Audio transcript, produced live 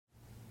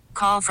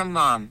call from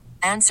mom.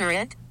 Answer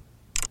it.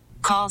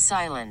 Call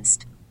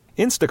silenced.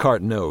 Instacart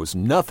knows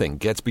nothing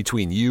gets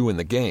between you and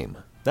the game.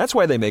 That's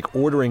why they make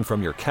ordering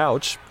from your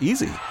couch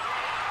easy.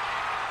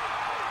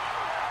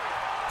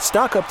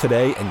 Stock up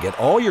today and get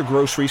all your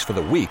groceries for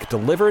the week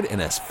delivered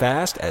in as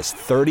fast as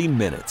 30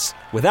 minutes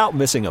without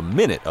missing a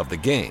minute of the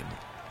game.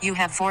 You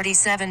have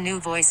 47 new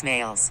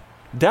voicemails.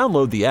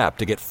 Download the app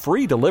to get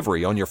free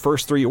delivery on your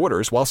first 3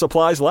 orders while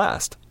supplies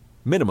last.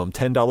 Minimum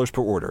 $10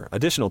 per order.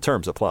 Additional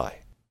terms apply.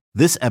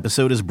 This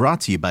episode is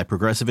brought to you by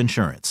Progressive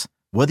Insurance.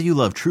 Whether you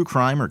love true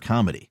crime or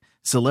comedy,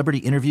 celebrity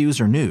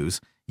interviews or news,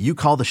 you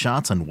call the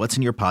shots on what's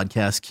in your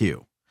podcast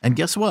queue. And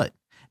guess what?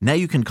 Now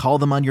you can call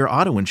them on your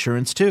auto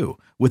insurance too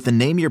with the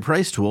Name Your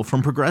Price tool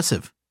from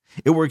Progressive.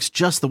 It works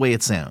just the way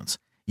it sounds.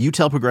 You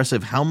tell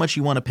Progressive how much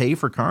you want to pay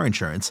for car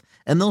insurance,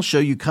 and they'll show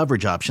you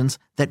coverage options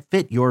that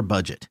fit your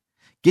budget.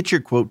 Get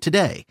your quote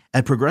today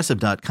at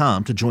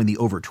Progressive.com to join the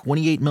over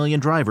 28 million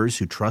drivers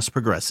who trust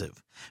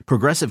Progressive.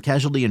 Progressive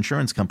Casualty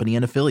Insurance Company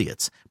and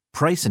Affiliates.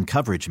 Price and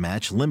coverage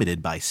match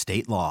limited by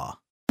state law.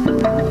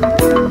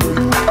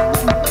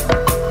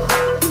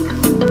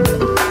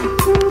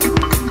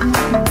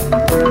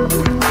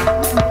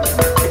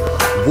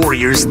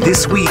 Warriors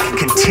This Week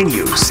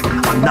continues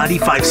on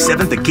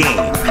 95.7 The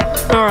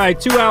Game. All right,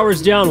 2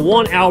 hours down,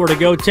 1 hour to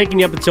go,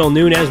 taking you up until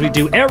noon as we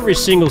do every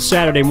single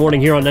Saturday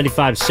morning here on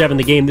 95.7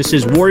 The Game. This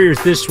is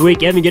Warriors This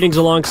Week. Evan Giddings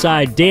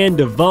alongside Dan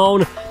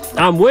Devone.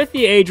 I'm with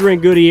you,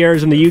 Adrian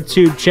Gutierrez in the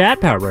YouTube chat,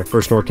 powered by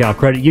First NorCal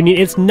Credit Union.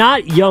 It's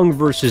not young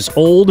versus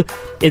old.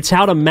 It's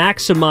how to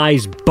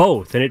maximize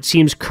both, and it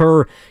seems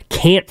Kerr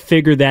can't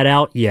figure that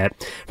out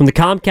yet. From the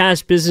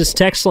Comcast Business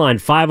Text Line,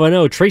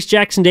 510, Trace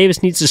Jackson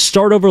Davis needs to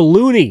start over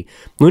Looney.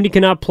 Looney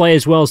cannot play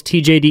as well as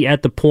TJD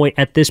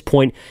at this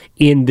point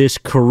in this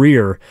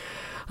career.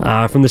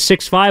 From the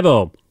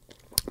 650,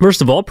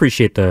 first of all,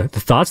 appreciate the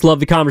thoughts. Love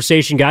the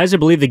conversation, guys. I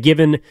believe the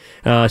given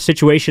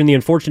situation, the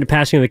unfortunate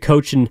passing of the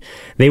coach, and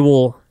they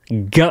will,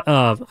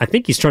 I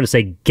think he's trying to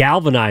say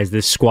galvanize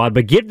this squad,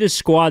 but give this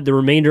squad the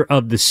remainder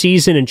of the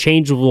season, and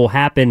change will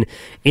happen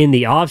in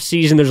the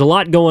offseason. There's a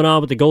lot going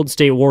on with the Golden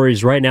State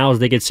Warriors right now as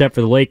they get set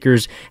for the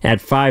Lakers at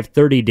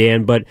 5:30,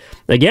 Dan. But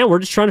again, we're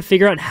just trying to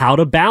figure out how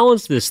to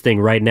balance this thing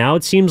right now.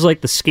 It seems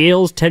like the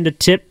scales tend to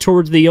tip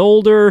towards the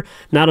older,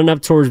 not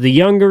enough towards the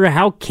younger.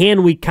 How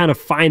can we kind of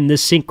find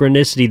this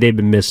synchronicity they've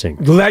been missing?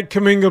 Let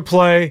Kuminga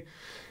play,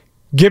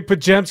 give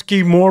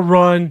Podziemski more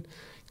run,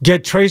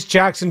 get Trace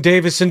Jackson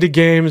Davis into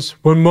games.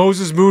 When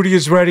Moses Moody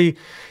is ready,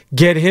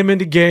 get him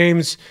into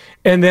games,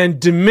 and then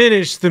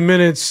diminish the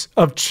minutes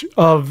of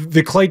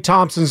the Klay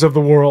Thompsons of the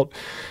world.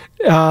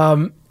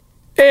 And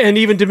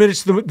even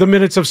diminish the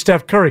minutes of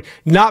Steph Curry.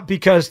 Not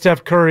because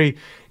Steph Curry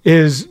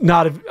is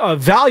not a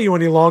value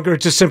any longer.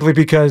 It's just simply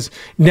because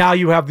now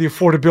you have the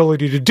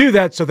affordability to do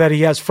that so that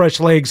he has fresh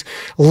legs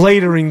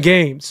later in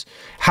games.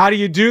 How do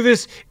you do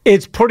this?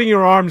 It's putting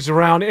your arms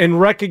around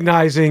and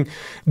recognizing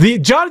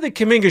Jonathan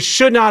Kuminga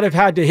should not have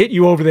had to hit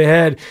you over the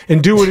head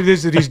and do what it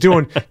is that he's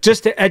doing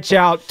just to etch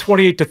out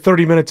 28 to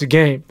 30 minutes a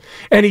game.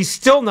 And he's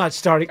still not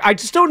starting. I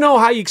just don't know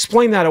how you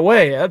explain that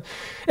away, Ed.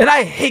 And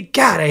I hate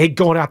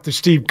going after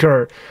Steve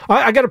Kerr.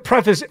 I got to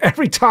preface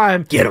every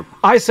time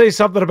I say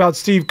something about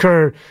Steve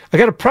Kerr, I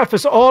got to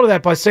preface all of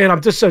that by saying I'm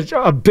just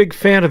a big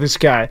fan of this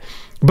guy.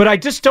 But I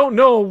just don't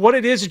know what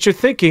it is that you're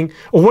thinking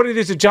or what it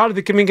is that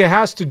Jonathan Kuminga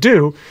has to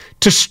do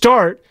to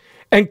start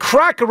and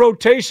crack a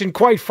rotation,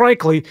 quite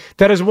frankly,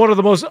 that is one of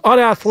the most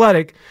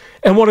unathletic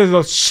and one of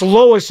the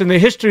slowest in the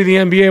history of the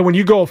NBA when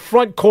you go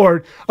front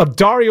court of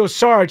Dario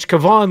Saric,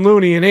 Kevon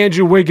Looney, and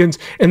Andrew Wiggins,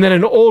 and then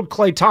an old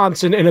Klay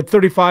Thompson and a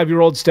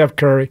 35-year-old Steph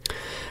Curry.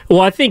 Well,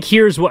 I think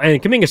here's what, and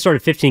Kuminga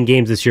started 15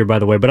 games this year, by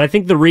the way, but I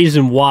think the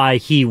reason why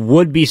he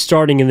would be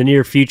starting in the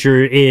near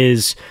future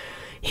is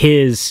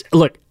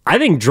look, I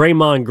think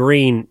Draymond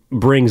Green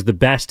brings the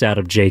best out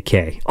of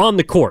JK on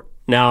the court.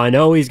 Now, I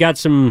know he's got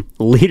some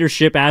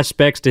leadership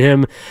aspects to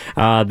him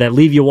that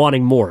leave you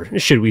wanting more,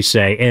 should we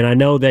say. And I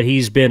know that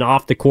he's been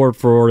off the court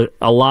for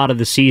a lot of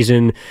the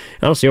season,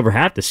 honestly over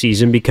half the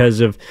season, because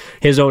of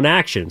his own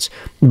actions.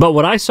 But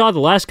what I saw the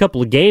last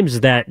couple of games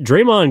is that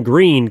Draymond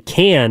Green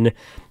can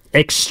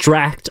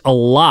extract a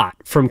lot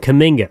from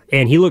Kuminga,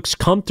 and he looks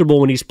comfortable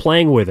when he's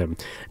playing with him.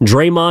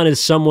 Draymond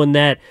is someone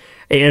that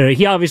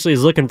he obviously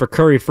is looking for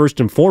Curry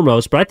first and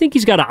foremost, but I think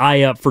he's got an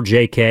eye up for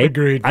JK.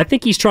 Agreed. I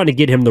think he's trying to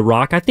get him the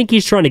rock. I think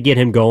he's trying to get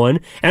him going.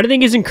 And I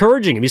think he's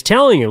encouraging him. He's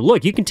telling him,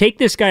 look, you can take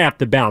this guy off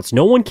the bounce.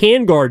 No one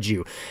can guard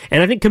you.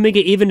 And I think Kuminga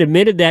even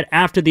admitted that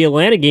after the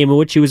Atlanta game, in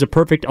which he was a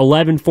perfect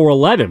 11 for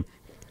 11.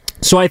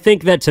 So I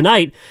think that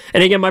tonight,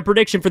 and again, my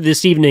prediction for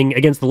this evening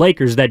against the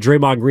Lakers is that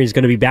Draymond Green is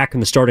going to be back in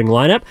the starting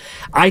lineup.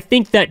 I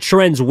think that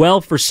trends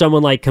well for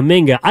someone like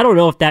Kuminga. I don't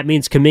know if that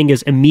means Kuminga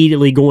is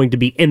immediately going to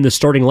be in the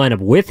starting lineup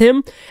with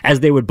him,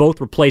 as they would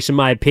both replace, in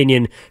my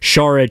opinion,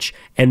 Saric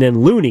and then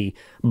Looney.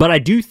 But I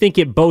do think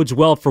it bodes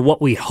well for what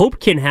we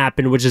hope can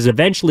happen, which is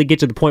eventually get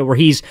to the point where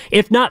he's,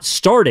 if not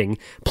starting,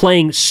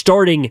 playing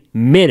starting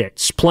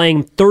minutes,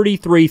 playing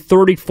 33,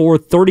 34,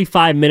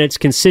 35 minutes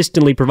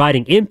consistently,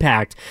 providing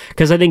impact.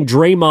 Because I think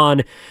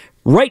Draymond,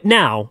 right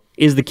now,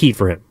 is the key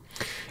for him.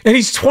 And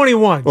he's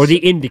 21. Or the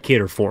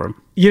indicator for him.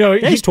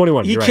 He's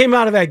 21. He came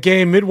out of that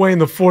game midway in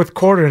the fourth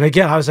quarter, and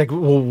again, I was like,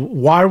 well,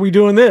 why are we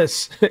doing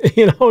this?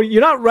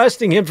 You're not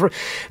resting him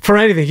for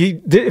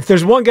anything. If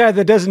there's one guy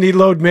that doesn't need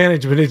load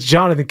management, it's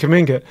Jonathan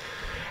Kuminga.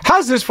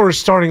 How's this for a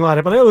starting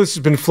lineup? I know this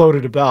has been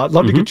floated about. I'd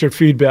love to get your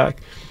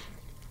feedback.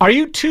 Are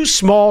you too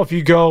small if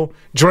you go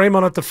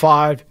Draymond at the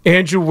 5,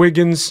 Andrew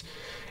Wiggins,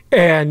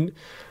 and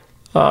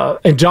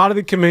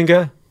Jonathan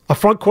Kuminga, a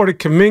front court of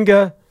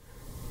Kuminga,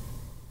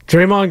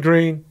 Draymond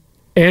Green,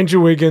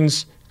 Andrew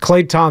Wiggins,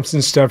 Klay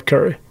Thompson, Steph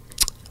Curry?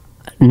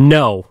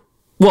 No.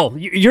 Well,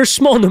 you're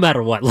small no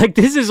matter what. Like,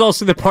 this is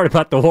also the part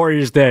about the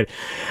Warriors that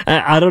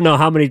I don't know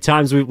how many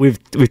times we've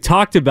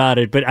talked about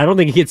it, but I don't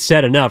think it gets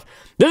said enough.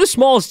 They're the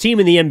smallest team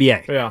in the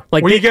NBA. Yeah.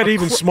 Like, you get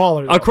even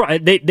smaller.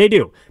 They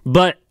do.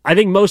 But I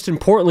think most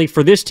importantly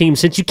for this team,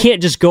 since you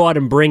can't just go out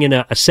and bring in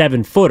a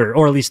 7-footer,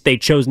 or at least they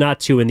chose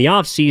not to in the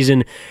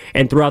offseason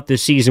and throughout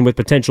this season with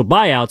potential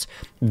buyouts,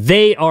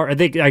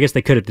 I guess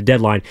they could at the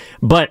deadline.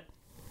 But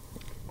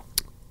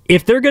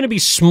if they're going to be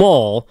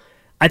small,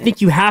 I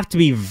think you have to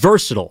be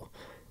versatile.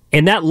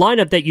 And that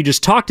lineup that you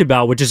just talked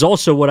about, which is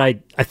also what I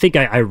think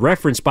I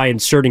referenced by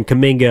inserting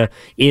Kuminga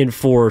in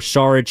for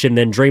Saric and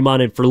then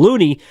Draymond in for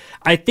Looney,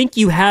 I think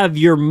you have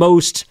your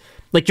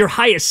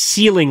highest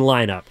ceiling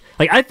lineup.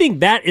 Like, I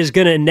think that is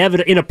going to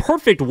inevitably, in a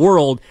perfect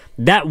world,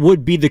 that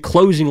would be the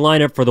closing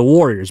lineup for the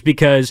Warriors,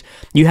 because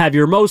you have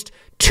your most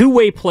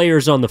two-way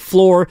players on the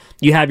floor,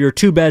 you have your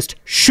two best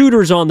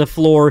shooters on the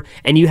floor,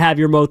 and you have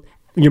your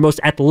most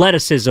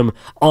athleticism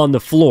on the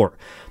floor.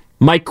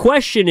 My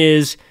question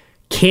is,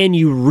 can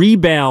you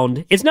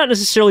rebound? It's not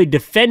necessarily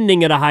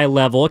defending at a high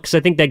level, because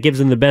I think that gives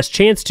them the best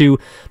chance to,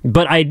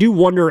 but I do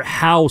wonder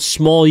how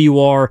small you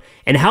are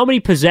and how many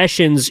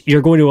possessions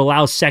you're going to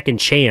allow second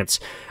chance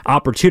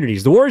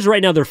opportunities. The Warriors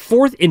right now, they're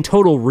 4th in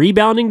total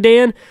rebounding,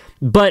 Dan,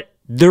 but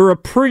they're a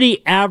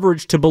pretty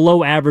average to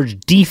below average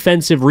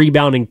defensive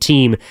rebounding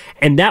team,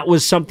 and that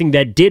was something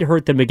that did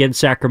hurt them against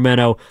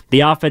Sacramento,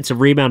 the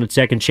offensive rebound and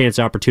second chance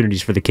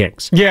opportunities for the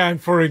Kings. Yeah,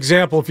 and for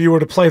example, if you were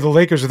to play the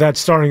Lakers with that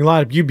starting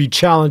lineup, you'd be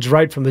challenged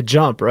right from the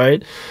jump,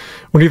 right?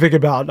 When you think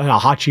about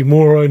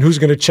Hachimura and who's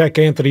going to check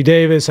Anthony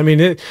Davis, I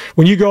mean,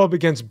 when you go up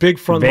against big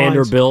front lines,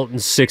 Vanderbilt and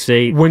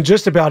 6'8", when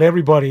just about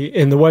everybody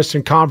in the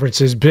Western Conference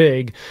is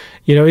big,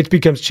 it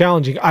becomes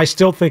challenging. I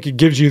still think it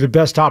gives you the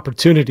best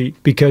opportunity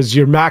because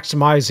you're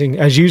maximizing,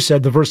 as you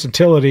said, the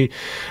versatility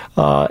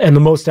and the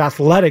most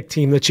athletic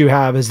team that you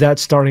have is that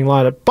starting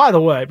lineup. By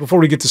the way, before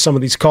we get to some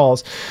of these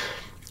calls,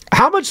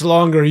 how much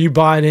longer are you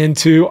buying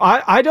into?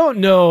 I don't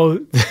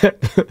know.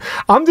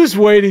 I'm just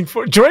waiting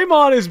for...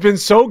 Draymond has been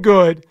so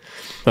good,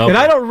 and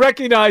I don't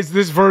recognize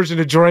this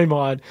version of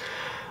Draymond,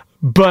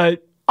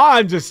 but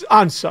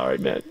I'm sorry,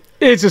 man.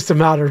 It's just a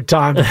matter of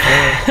time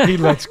before he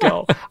lets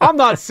go. I'm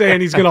not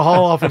saying he's going to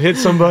haul off and hit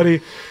somebody,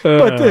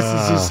 but this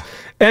is just...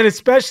 And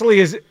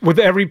especially as with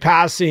every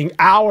passing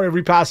hour,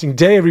 every passing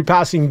day, every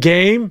passing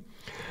game,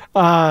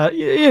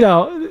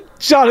 Draymond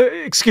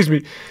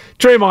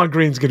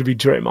Green's going to be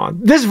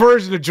Draymond. This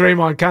version of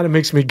Draymond kind of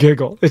makes me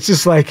giggle. It's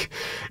just like,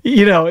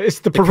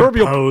 it's the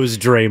proverbial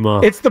composed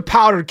Draymond. It's the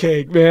powder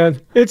cake,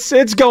 man.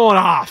 It's going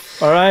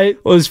off. All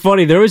right. Well, it's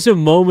funny. There was a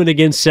moment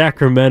against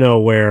Sacramento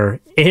where,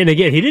 and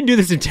again, he didn't do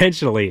this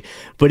intentionally,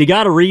 but he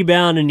got a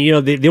rebound, and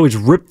they always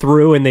rip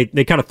through, and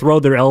they kind of throw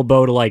their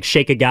elbow to like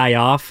shake a guy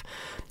off.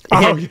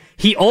 And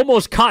he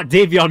almost caught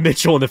Davion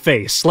Mitchell in the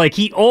face. Like,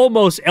 he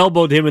almost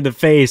elbowed him in the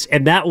face,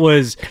 and that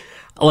was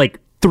like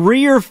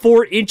 3 or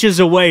 4 inches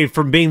away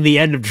from being the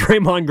end of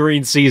Draymond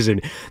Green's season.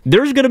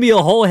 There's going to be a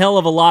whole hell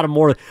of a lot of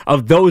more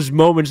of those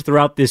moments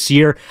throughout this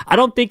year. I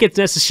don't think it's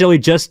necessarily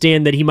just,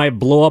 Dan, that he might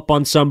blow up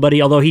on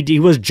somebody, although he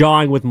was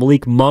jawing with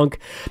Malik Monk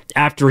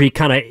after he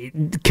kind of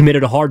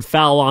committed a hard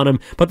foul on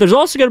him. But there's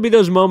also going to be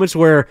those moments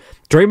where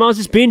Draymond's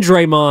just being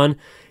Draymond.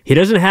 He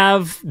doesn't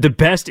have the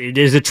best, it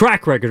is a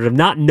track record of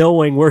not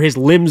knowing where his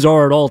limbs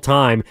are at all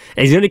time,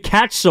 and he's going to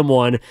catch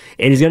someone,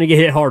 and he's going to get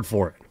hit hard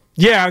for it.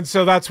 Yeah, and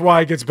so that's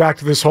why it gets back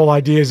to this whole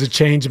idea as a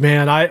change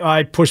man.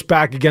 I push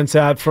back against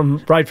that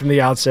right from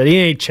the outset. He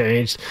ain't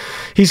changed.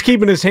 He's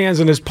keeping his hands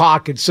in his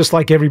pockets, just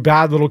like every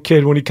bad little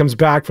kid when he comes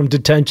back from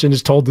detention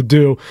is told to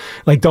do.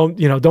 Like, don't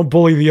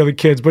bully the other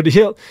kids. But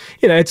there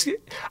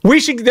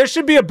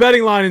should be a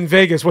betting line in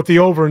Vegas what the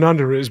over and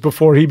under is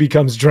before he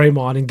becomes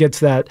Draymond and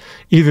gets that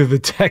either the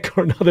tech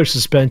or another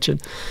suspension.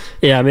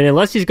 Yeah, I mean,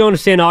 unless he's going to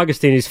St.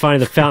 Augustine, he's finding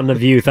the fountain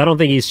of youth. I don't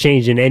think he's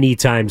changing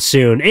anytime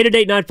soon.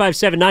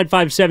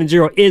 888-957-9570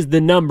 is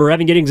the number.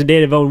 Evan Giddings and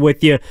Dan Devone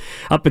with you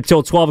up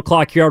until 12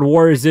 o'clock here on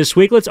Warriors This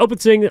Week. Let's open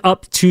things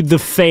up to the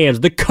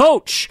fans. The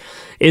coach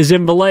is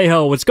in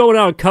Vallejo. What's going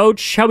on,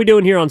 Coach? How we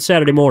doing here on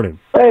Saturday morning?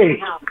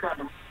 Hey,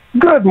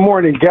 good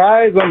morning,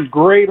 guys. I'm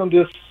great on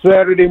this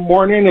Saturday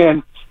morning.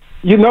 And,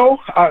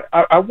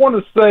 I want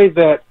to say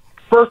that,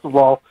 first of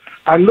all,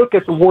 I look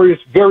at the Warriors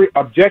very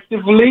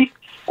objectively,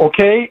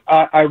 okay?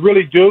 I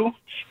really do.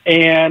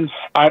 And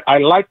I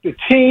like the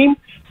team.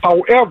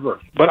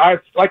 However, but I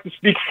like to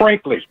speak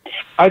frankly,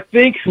 I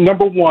think,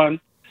 number one,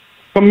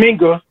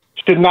 Kuminga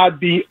should not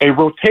be a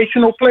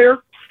rotational player.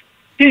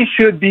 he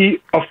should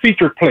be a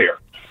featured player.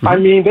 I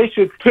mean, they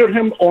should put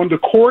him on the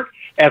court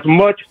as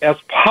much as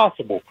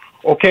possible.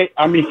 Okay?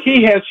 I mean,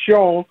 he has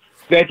shown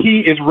that he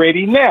is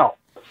ready now.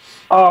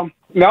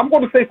 Now, I'm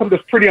going to say something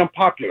that's pretty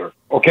unpopular,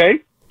 okay?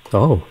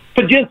 Oh.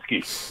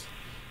 Pajinski,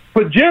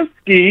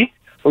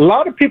 a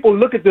lot of people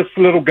look at this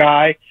little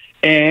guy,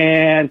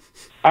 and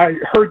I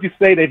heard you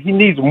say that he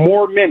needs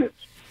more minutes.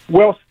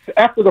 Well,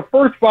 after the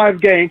first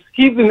 5 games,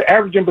 he's been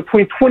averaging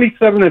between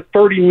 27 and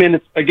 30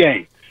 minutes a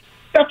game.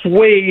 That's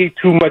way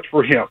too much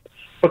for him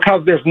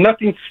because there's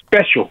nothing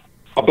special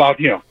about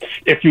him.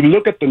 If you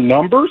look at the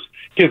numbers,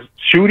 his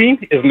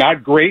shooting is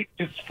not great.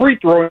 His free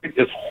throwing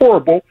is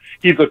horrible.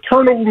 He's a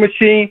turnover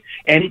machine,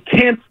 and he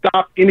can't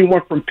stop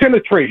anyone from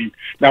penetrating.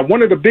 Now,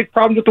 one of the big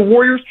problems with the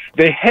Warriors,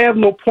 they have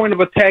no point of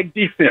attack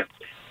defense.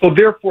 So,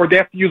 therefore, they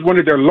have to use one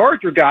of their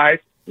larger guys,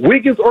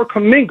 Wiggins or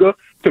Kuminga,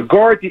 to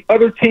guard the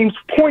other team's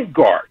point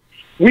guard.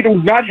 We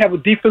do not have a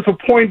defensive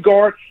point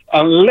guard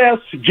unless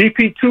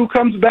GP2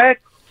 comes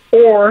back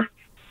or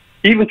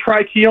even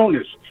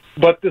Trikionis.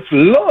 But this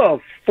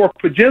love for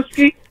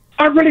Pajinski,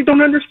 I really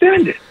don't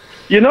understand it.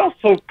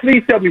 So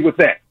please help me with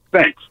that.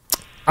 Thanks.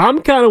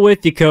 I'm kind of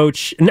with you,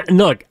 Coach.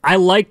 Look, I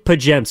like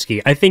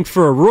Pajemski. I think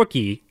for a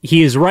rookie,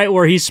 he is right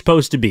where he's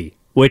supposed to be,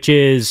 which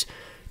is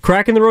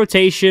cracking the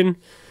rotation,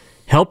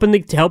 helping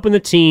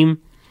the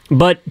team.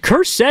 But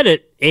Kerr said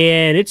it,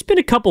 and it's been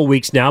a couple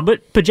weeks now,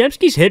 but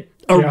Pajemski's hit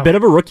a bit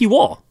of a rookie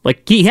wall.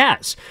 Like, he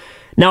has.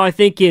 Now, I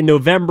think in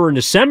November and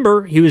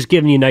December, he was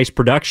giving you nice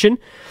production.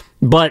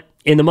 But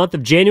in the month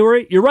of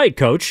January, you're right,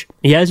 Coach.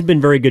 He hasn't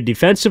been very good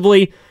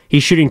defensively.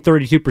 He's shooting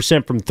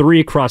 32% from 3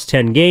 across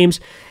 10 games,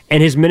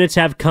 and his minutes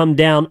have come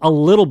down a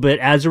little bit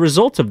as a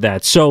result of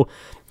that. So,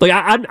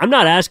 I'm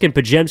not asking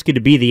Pajemski to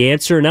be the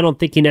answer, and I don't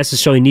think he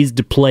necessarily needs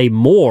to play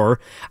more.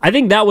 I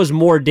think that was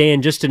more,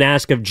 Dan, just an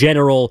ask of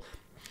general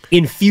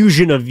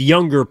infusion of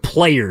younger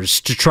players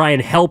to try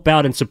and help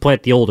out and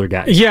supplant the older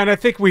guys. Yeah, and I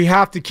think we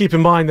have to keep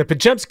in mind that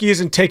Pajemski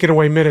isn't taking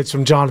away minutes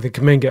from Jonathan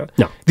Kuminga.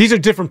 No. These are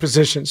different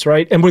positions,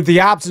 right? And with the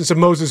absence of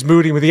Moses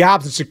Moody, with the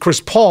absence of Chris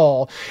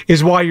Paul,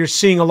 is why you're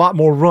seeing a lot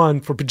more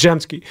run for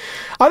Pajemski.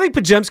 I think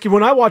Pajemski,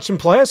 when I watched him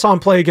play, I saw him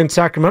play against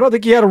Sacramento, I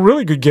think he had a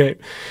really good game.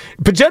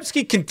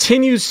 Pajemski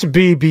continues to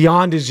be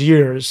beyond his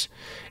years,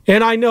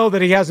 and I know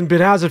that he hasn't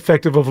been as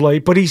effective of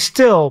late, but he's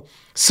still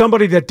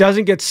somebody that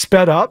doesn't get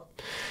sped up.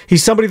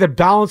 He's somebody that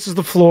balances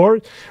the floor.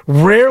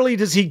 Rarely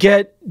does he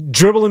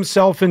dribble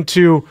himself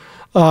into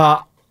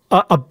a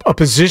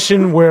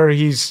position where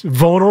he's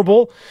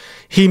vulnerable.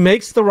 He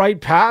makes the right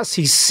pass.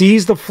 He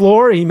sees the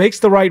floor. He makes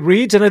the right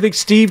reads. And I think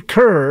Steve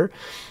Kerr,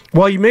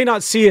 while you may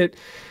not see it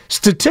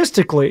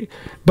statistically,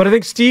 but I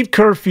think Steve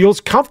Kerr feels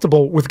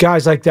comfortable with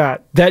guys like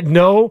that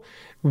know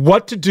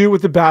what to do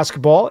with the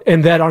basketball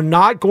and that are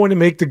not going to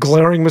make the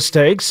glaring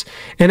mistakes.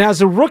 And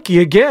as a rookie,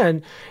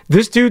 again,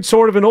 this dude's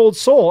sort of an old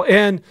soul.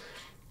 And,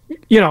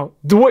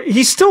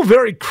 he's still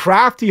very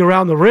crafty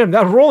around the rim.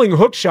 That rolling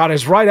hook shot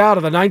is right out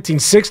of the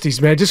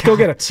 1960s, man. Just go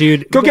get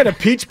a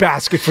peach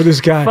basket for this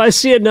guy. If I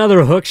see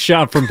another hook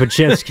shot from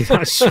Pajemski,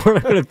 I swear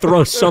I'm going to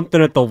throw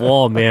something at the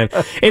wall, man.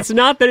 It's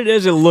not that it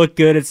doesn't look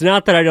good. It's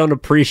not that I don't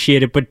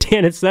appreciate it. But,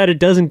 Dan, it's that it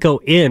doesn't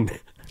go in.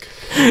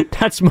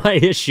 That's my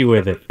issue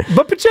with it.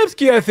 But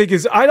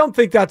Pajemski, I don't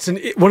think that's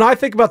when I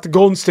think about the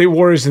Golden State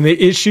Warriors and the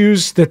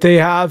issues that they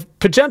have,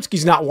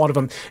 Pajemski's not one of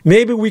them.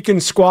 Maybe we can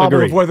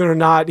squabble of whether or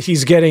not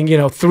he's getting,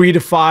 3 to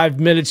 5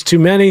 minutes too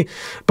many.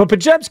 But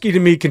Pajemski, to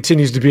me,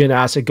 continues to be an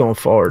asset going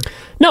forward.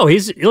 No,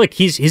 he's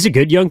a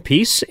good young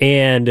piece,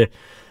 and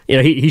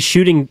he's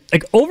shooting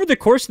over the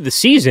course of the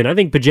season. I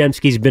think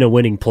Pajemski's been a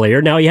winning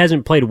player. Now, he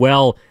hasn't played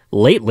well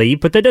lately,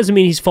 but that doesn't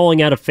mean he's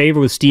falling out of favor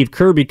with Steve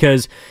Kerr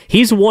because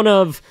he's one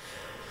of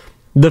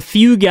the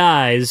few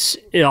guys,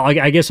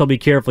 I guess I'll be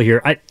careful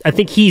here. I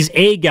think he's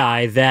a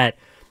guy that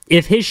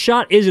if his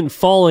shot isn't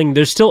falling,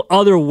 there's still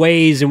other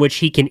ways in which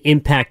he can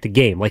impact the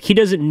game. Like, he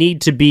doesn't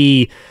need to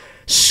be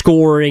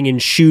scoring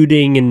and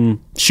shooting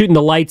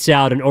the lights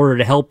out in order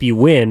to help you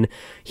win.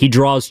 He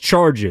draws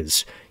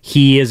charges.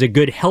 He is a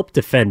good help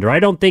defender. I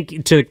don't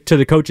think, to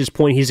the coach's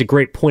point, he's a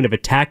great point of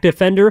attack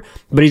defender,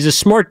 but he's a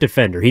smart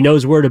defender. He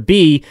knows where to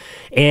be,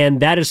 and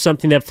that is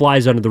something that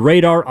flies under the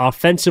radar.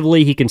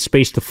 Offensively, he can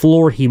space the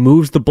floor. He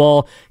moves the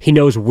ball. He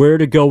knows where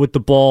to go with the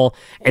ball,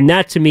 and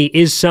that, to me,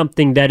 is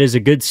something that is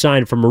a good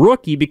sign from a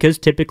rookie because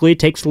typically it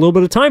takes a little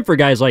bit of time for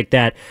guys like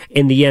that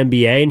in the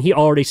NBA, and he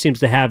already seems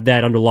to have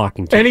that under lock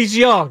and key. And he's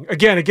young.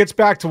 Again, it gets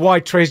back to why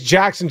Trace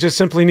Jackson just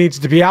simply needs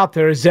to be out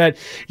there, is that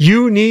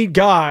you need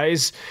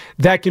guys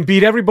that can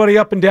beat everybody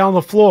up and down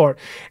the floor.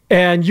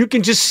 And you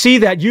can just see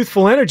that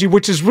youthful energy,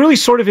 which is really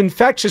sort of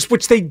infectious,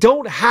 which they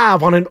don't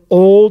have on an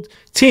old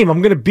team.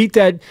 I'm going to beat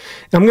that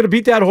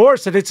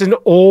horse that it's an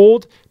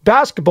old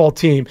basketball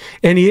team.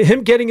 And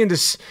him getting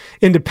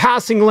into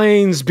passing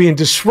lanes, being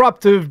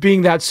disruptive,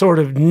 being that sort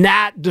of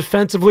gnat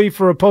defensively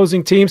for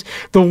opposing teams.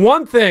 The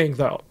one thing,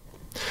 though,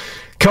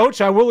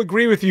 Coach, I will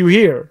agree with you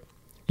here.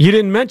 You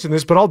didn't mention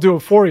this, but I'll do it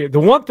for you. The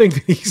one thing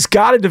that he's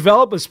got to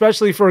develop,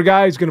 especially for a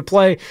guy who's going to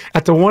play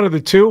at the 1 or the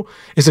 2,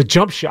 is a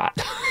jump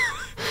shot.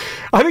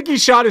 I think he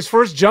shot his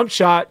first jump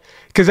shot,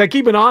 because I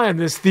keep an eye on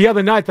this, the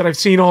other night that I've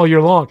seen all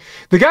year long.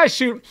 The guy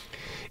shoot.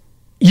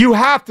 You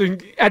have to,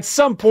 at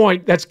some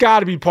point, that's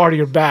got to be part of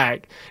your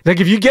bag. Like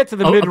if you get to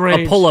the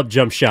mid-range. A pull-up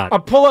jump shot. A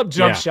pull-up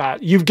jump shot.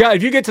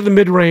 If you get to the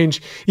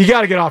mid-range, you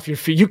got to get off your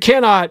feet. You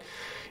cannot,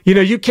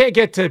 you can't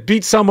get to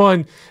beat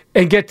someone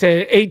and get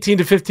to 18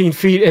 to 15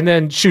 feet and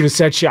then shoot a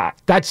set shot.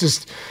 That's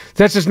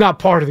just not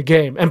part of the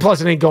game. And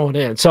plus it ain't going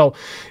in. So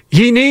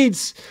he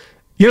needs...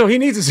 he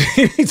needs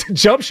a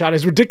jump shot,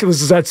 as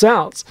ridiculous as that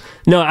sounds.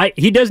 No,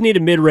 he does need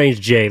a mid-range,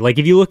 Jay. Like,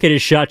 if you look at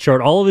his shot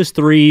chart, all of his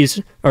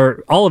threes,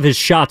 or all of his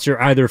shots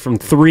are either from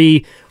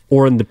three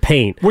or in the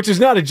paint. Which is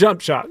not a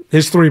jump shot,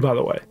 his three, by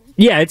the way.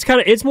 Yeah,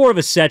 it's more of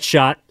a set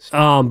shot,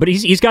 but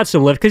he's got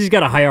some lift because he's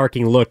got a high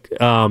arcing look.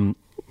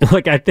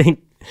 I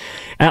think,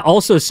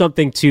 also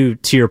something to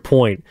your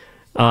point,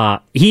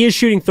 he is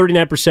shooting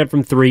 39%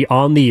 from three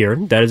on the year.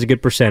 That is a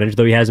good percentage,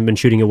 though he hasn't been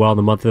shooting it well in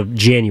the month of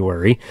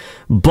January.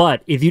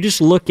 But if you just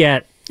look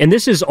at, and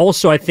this is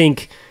also, I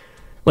think,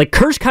 like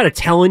Kerr's kind of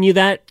telling you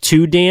that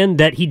too, Dan,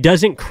 that he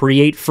doesn't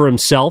create for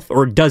himself,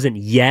 or doesn't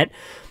yet,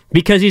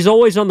 because he's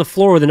always on the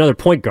floor with another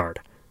point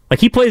guard. Like,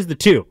 he plays the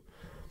two.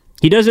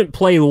 He doesn't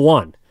play the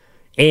one.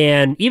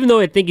 And even though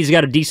I think he's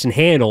got a decent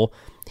handle,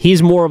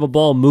 he's more of a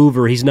ball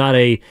mover. He's not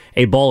a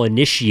ball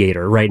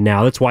initiator right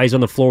now. That's why he's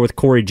on the floor with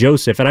Corey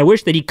Joseph. And I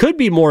wish that he could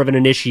be more of an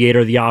initiator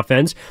of the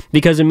offense,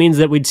 because it means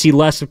that we'd see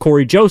less of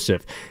Corey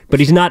Joseph. But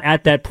he's not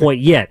at that point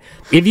yet.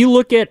 If you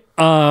look at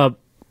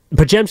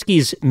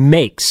Podziemski's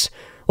makes,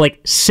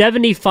 like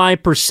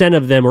 75%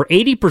 of them or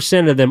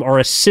 80% of them are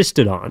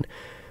assisted on.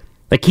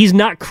 Like, he's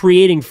not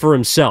creating for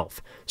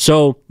himself.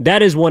 So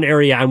that is one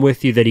area I'm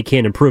with you that he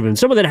can improve in.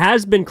 Someone that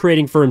has been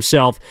creating for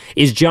himself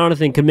is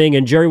Jonathan Kuminga,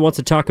 and Jerry wants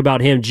to talk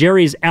about him.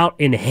 Jerry's out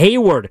in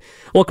Hayward.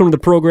 Welcome to the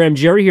program,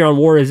 Jerry, here on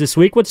Warriors This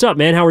Week. What's up,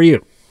 man? How are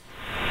you?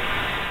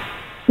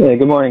 Hey,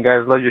 good morning,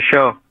 guys. Love your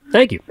show.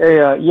 Thank you. Hey,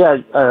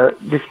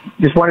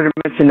 just wanted to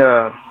mention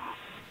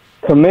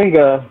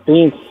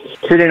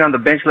Kuminga sitting on the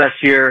bench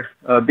last year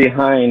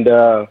behind,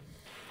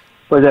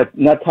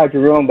 not Ty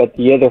Jerome, but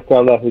the other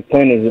fella who's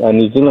playing in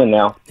New Zealand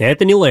now.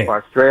 Anthony Lamb.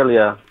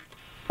 Australia.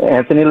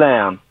 Anthony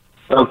Lamb.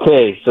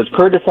 Okay, so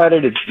Kerr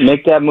decided to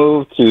make that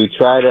move to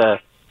try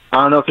to,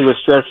 I don't know if he was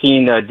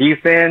stressing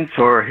defense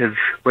or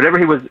whatever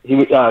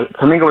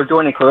Kuminga was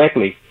doing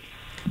incorrectly.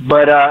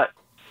 But,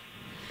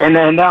 and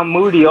then now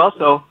Moody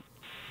also,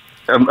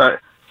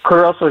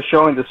 Kerr also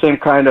showing the same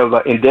kind of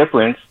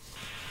indifference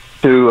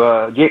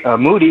to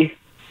Moody,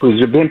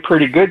 who's been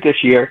pretty good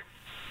this year.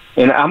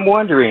 And I'm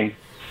wondering,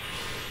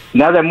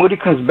 now that Moody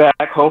comes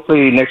back,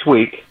 hopefully next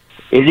week,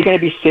 is he going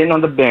to be sitting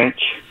on the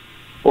bench,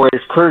 or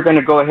is Kerr going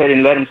to go ahead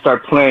and let him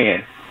start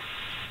playing?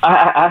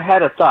 I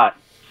had a thought.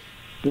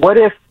 What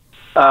if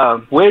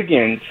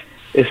Wiggins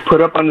is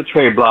put up on the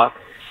trade block,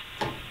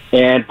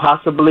 and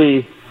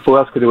possibly, who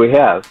else could we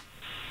have?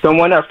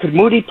 Someone else. Could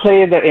Moody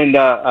play in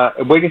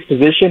Wiggins'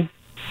 position?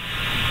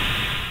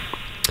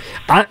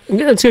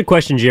 That's a good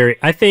question, Jerry.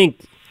 I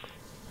think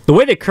the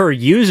way that Kerr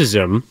uses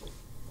him,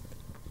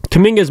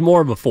 Kuminga's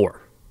more of a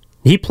 4.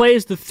 He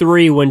plays the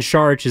 3 when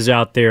Saric is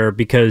out there,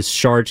 because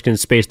Saric can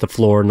space the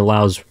floor and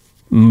allows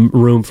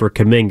room for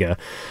Kuminga.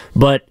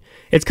 But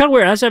it's kind of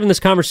weird. I was having this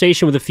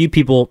conversation with a few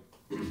people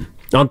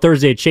on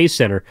Thursday at Chase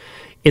Center.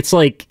 It's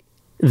like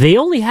they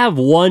only have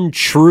one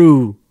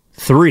true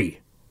 3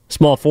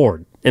 small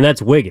forward, and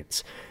that's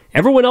Wiggins.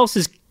 Everyone else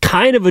is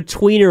kind of a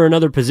tweener in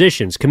other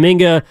positions.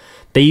 Kuminga,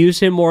 they use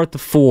him more at the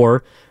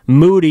 4.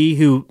 Moody,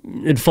 who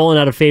had fallen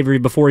out of favor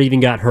before he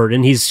even got hurt,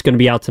 and he's going to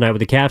be out tonight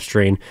with a calf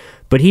strain,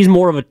 but he's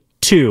more of a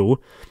 2.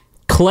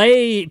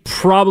 Clay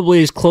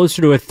probably is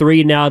closer to a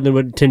 3 now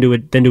than to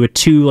a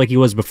 2 like he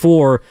was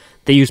before.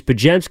 They use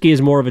Podziemski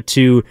as more of a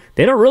 2.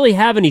 They don't really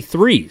have any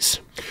 3s.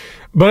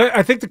 But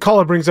I think the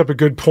caller brings up a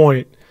good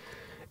point,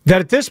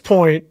 that at this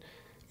point,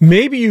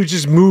 maybe you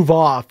just move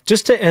off,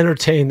 just to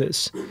entertain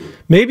this.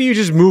 Maybe you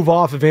just move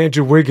off of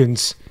Andrew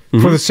Wiggins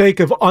for the sake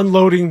of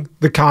unloading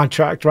the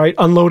contract, right?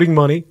 Unloading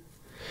money.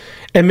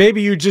 And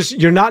maybe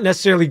you're not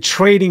necessarily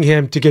trading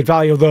him to get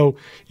value, although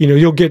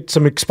you'll get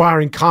some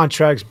expiring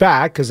contracts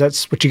back, because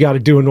that's what you got to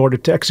do in order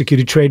to execute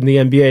a trade in the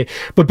NBA.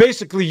 But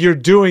basically, you're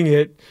doing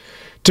it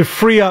to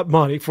free up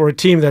money for a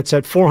team that's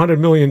at $400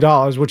 million,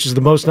 which is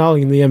the most not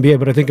only in the NBA,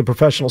 but I think in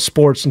professional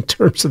sports in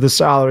terms of the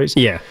salaries.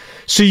 Yeah.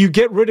 So you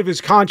get rid of his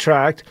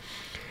contract,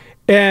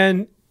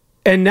 and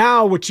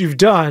now what you've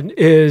done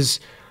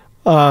is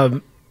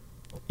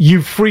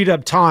you've freed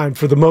up time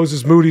for the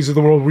Moses Moody's of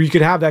the world, where you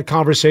can have that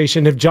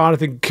conversation. If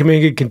Jonathan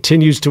Kuminga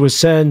continues to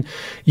ascend,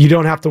 you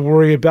don't have to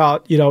worry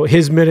about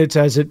his minutes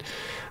as it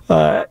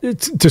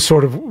to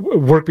sort of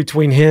work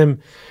between him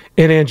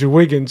and Andrew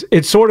Wiggins.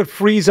 It sort of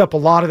frees up a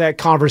lot of that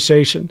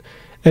conversation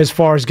as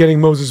far as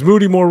getting Moses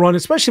Moody more run,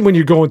 especially when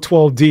you're going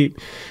 12 deep.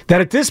 That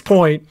at this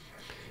point,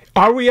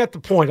 are we at the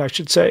point, I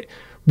should say,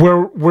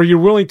 where you're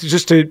willing to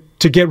just to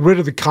get rid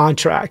of the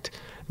contract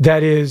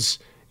that is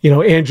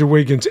Andrew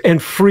Wiggins,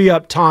 and free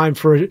up time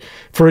for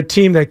a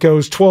team that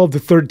goes 12 to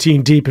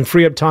 13 deep, and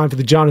free up time for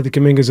the Jonathan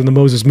Kumingas and the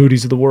Moses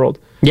Moody's of the world.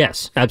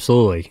 Yes,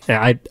 absolutely.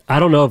 I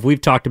don't know if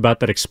we've talked about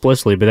that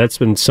explicitly, but that's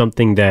been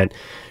something that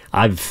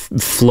I've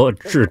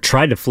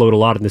tried to float a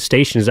lot in the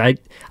stations. I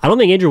don't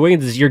think Andrew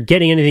Wiggins you're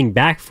getting anything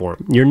back for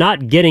him. You're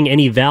not getting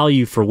any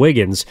value for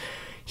Wiggins.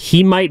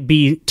 He might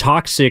be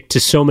toxic to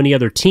so many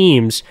other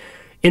teams,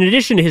 in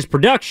addition to his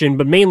production,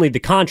 but mainly the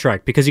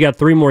contract, because he got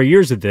 3 more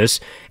years of this,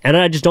 and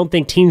I just don't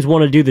think teams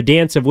want to do the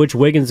dance of which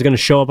Wiggins is going to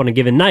show up on a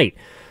given night.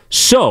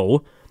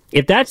 So,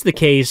 if that's the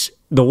case,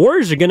 the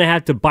Warriors are going to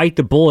have to bite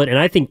the bullet and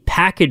I think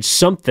package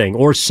something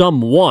or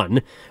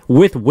someone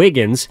with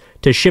Wiggins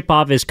to ship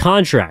off his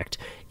contract.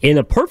 In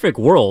a perfect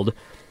world,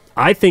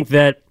 I think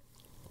that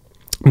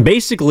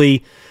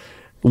basically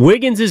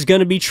Wiggins is going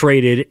to be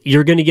traded.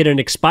 You're going to get an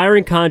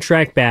expiring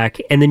contract back,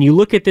 and then you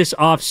look at this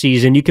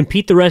offseason. You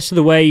compete the rest of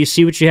the way. You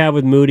see what you have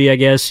with Moody, I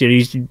guess.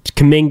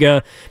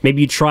 Kuminga,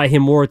 maybe you try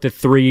him more at the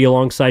 3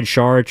 alongside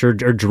Saric or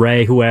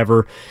Dre,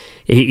 whoever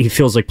he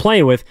feels like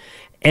playing with.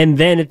 And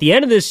then at the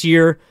end of this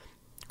year,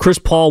 Chris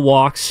Paul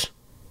walks.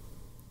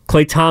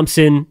 Klay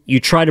Thompson,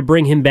 you try to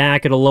bring him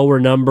back at a lower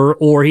number,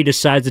 or he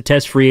decides to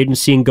test free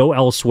agency and go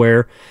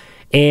elsewhere,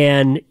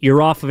 and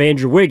you're off of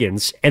Andrew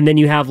Wiggins, and then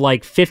you have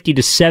like $50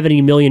 to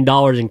 $70 million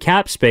in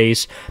cap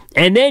space,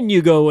 and then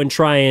you go and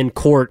try and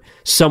court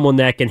someone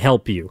that can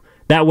help you.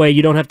 That way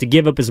you don't have to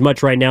give up as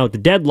much right now at the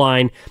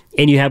deadline,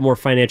 and you have more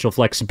financial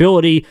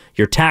flexibility.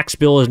 Your tax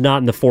bill is not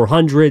in the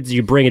 400s.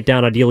 You bring it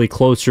down ideally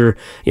closer,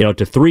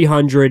 to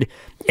 300,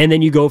 and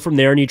then you go from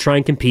there and you try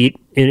and compete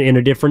in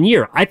a different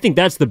year. I think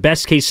that's the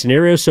best case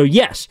scenario. So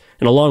yes,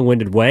 in a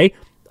long-winded way,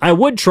 I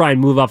would try and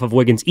move off of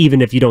Wiggins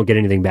even if you don't get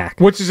anything back.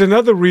 Which is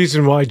another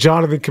reason why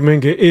Jonathan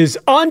Kuminga is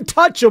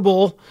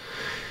untouchable,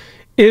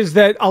 is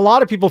that a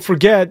lot of people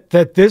forget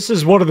that this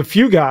is one of the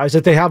few guys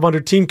that they have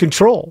under team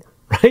control,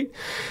 right?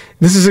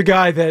 This is a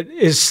guy that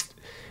is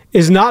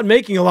not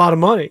making a lot of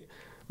money.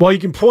 Well, you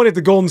can point at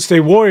the Golden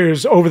State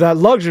Warriors over that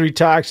luxury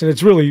tax, and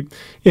it's really,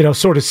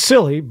 sort of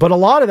silly, but a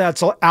lot of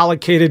that's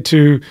allocated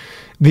to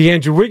the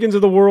Andrew Wiggins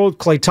of the world,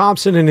 Klay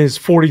Thompson and his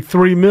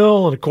 $43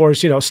 million, and of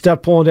course,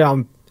 Steph pulling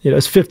down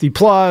it's 50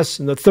 plus,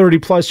 and the 30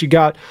 plus you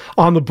got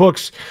on the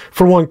books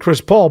for one Chris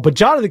Paul. But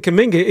Jonathan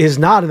Kuminga is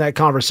not in that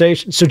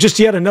conversation. So just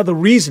yet another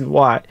reason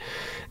why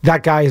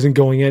that guy isn't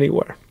going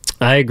anywhere.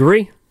 I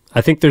agree. I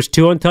think there's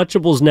 2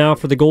 untouchables now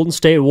for the Golden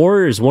State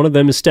Warriors. One of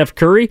them is Steph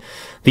Curry.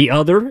 The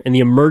other, and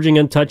the emerging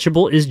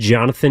untouchable, is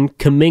Jonathan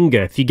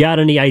Kuminga. If you got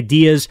any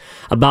ideas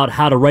about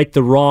how to right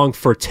the wrong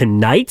for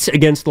tonight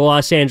against the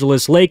Los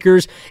Angeles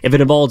Lakers, if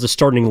it involves a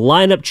starting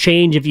lineup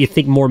change, if you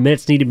think more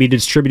minutes need to be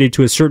distributed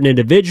to a certain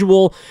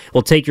individual,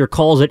 we'll take your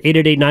calls at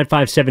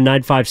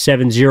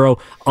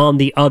 888-957-9570 on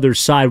the other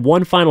side.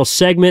 One final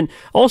segment.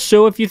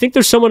 Also, if you think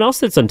there's someone else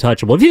that's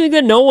untouchable, if you think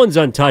that no one's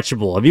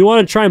untouchable, if you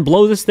want to try and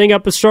blow this thing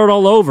up and start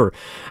all over,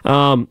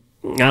 I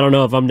don't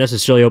know if I'm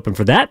necessarily open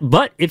for that,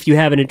 but if you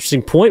have an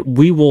interesting point,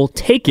 we will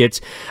take it.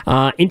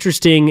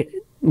 Interesting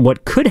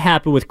what could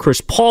happen with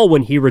Chris Paul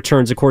when he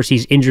returns. Of course,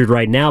 he's injured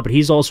right now, but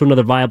he's also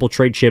another viable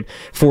trade chip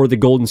for the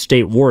Golden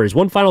State Warriors.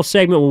 One final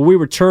segment when we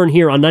return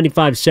here on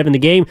 95.7 The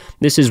Game.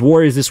 This is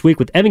Warriors This Week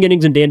with Evan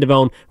Giddings and Dan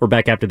Devone. We're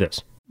back after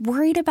this.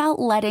 Worried about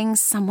letting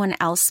someone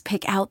else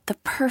pick out the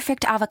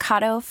perfect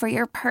avocado for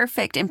your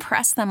perfect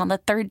impress them on the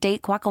 3rd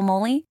date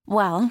guacamole?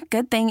 Well,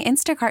 good thing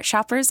Instacart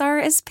shoppers are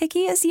as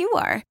picky as you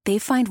are. They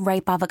find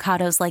ripe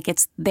avocados like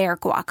it's their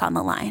guac on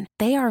the line.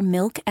 They are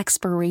milk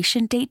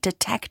expiration date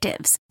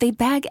detectives. They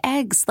bag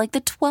eggs like the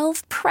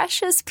 12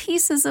 precious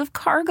pieces of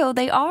cargo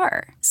they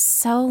are.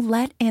 So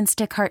let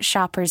Instacart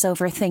shoppers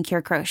overthink your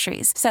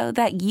groceries so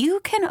that you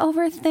can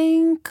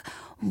overthink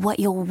what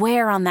you'll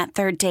wear on that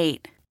 3rd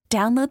date.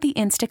 Download the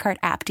Instacart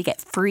app to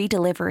get free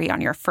delivery on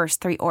your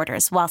first 3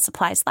 orders while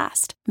supplies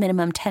last.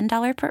 Minimum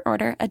 $10 per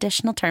order.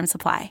 Additional terms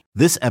apply.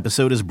 This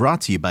episode is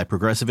brought to you by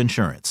Progressive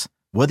Insurance.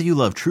 Whether you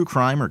love true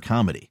crime or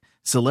comedy,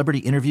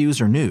 celebrity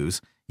interviews or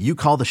news, you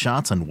call the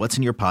shots on what's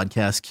in your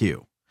podcast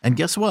queue. And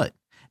guess what?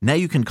 Now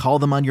you can call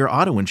them on your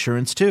auto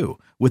insurance too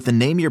with the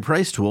Name Your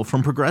Price tool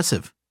from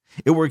Progressive.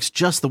 It works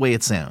just the way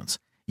it sounds.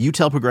 You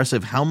tell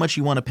Progressive how much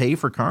you want to pay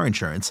for car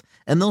insurance,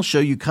 and they'll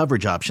show you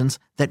coverage options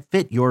that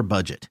fit your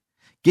budget.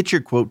 Get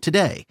your quote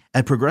today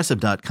at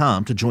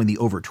Progressive.com to join the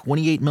over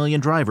 28 million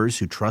drivers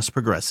who trust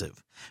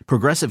Progressive.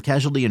 Progressive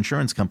Casualty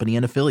Insurance Company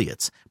and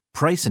Affiliates.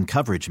 Price and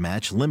coverage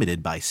match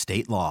limited by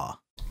state law.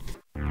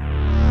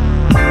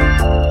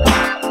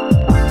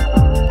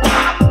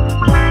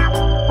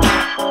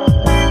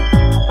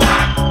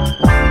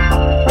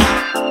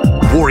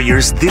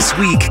 Warriors This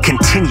Week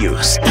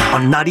continues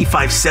on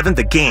 95.7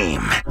 The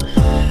Game.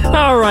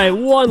 All right,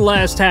 one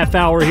last half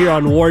hour here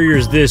on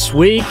Warriors This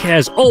Week.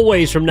 As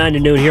always, from 9 to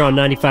noon here on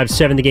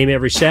 95.7 The Game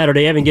every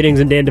Saturday. Evan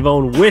Giddings and Dan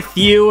Devone with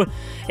you.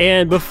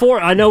 And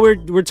before, I know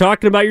we're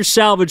talking about your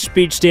salvage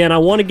speech, Dan. I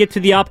want to get to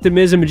the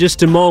optimism in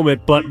just a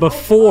moment, but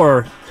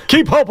before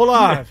Keep hope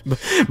alive.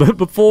 But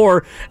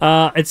before,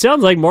 it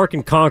sounds like Mark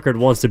in Concord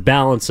wants to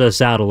balance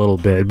us out a little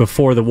bit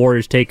before the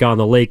Warriors take on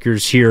the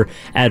Lakers here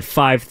at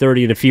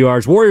 5:30 in a few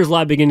hours. Warriors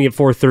live beginning at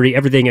 4:30.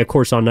 Everything, of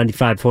course, on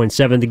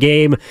 95.7 The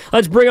Game.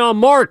 Let's bring on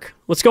Mark.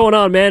 What's going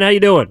on, man? How you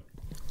doing?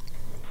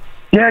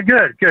 Yeah,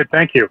 good.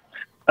 Thank you.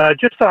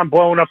 Just on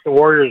blowing up the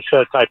Warriors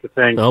type of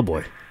thing. Oh,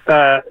 boy.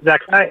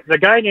 The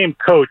guy named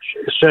Coach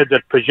said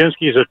that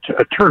Pajinski's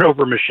a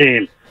turnover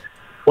machine.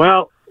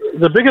 Well,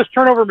 the biggest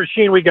turnover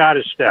machine we got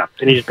is Steph,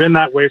 and he's been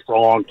that way for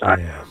a long time.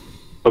 Yeah.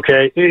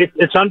 Okay?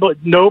 It's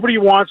unbelievable. Nobody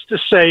wants to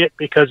say it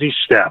because he's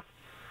Steph.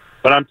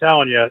 But I'm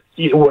telling you,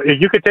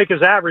 you could take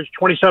his average,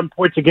 27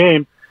 points a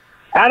game,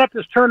 add up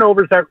his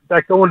turnovers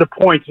that go into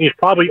points, and he's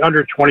probably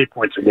under 20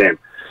 points a game.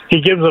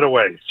 He gives it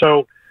away.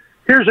 So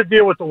here's the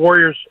deal with the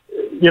Warriors.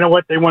 You know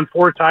what? They won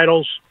 4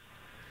 titles,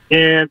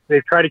 and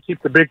they try to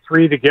keep the big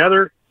three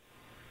together,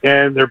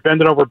 and they're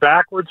bending over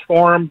backwards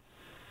for them,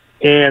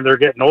 and they're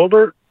getting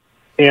older,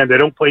 and they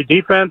don't play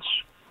defense,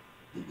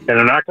 and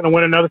they're not going to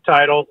win another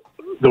title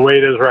the way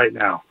it is right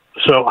now.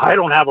 So I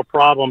don't have a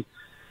problem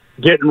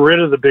getting rid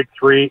of the big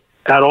three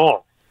at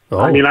all. Oh.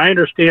 I mean, I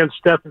understand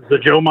Steph is the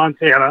Joe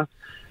Montana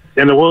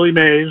and the Willie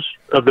Mays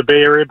of the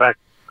Bay Area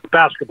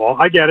basketball.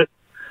 I get it.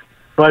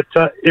 But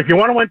if you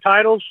want to win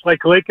titles like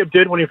Lacob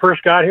did when he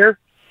first got here,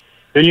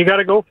 then you got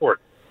to go for it.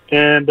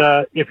 And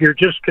if you're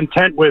just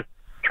content with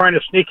trying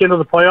to sneak into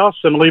the playoffs,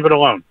 then leave it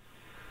alone.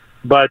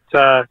 But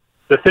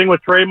the thing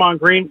with Draymond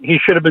Green, he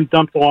should have been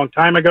dumped a long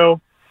time ago.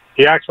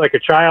 He acts like a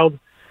child.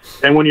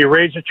 And when you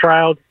raise a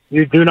child,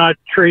 you do not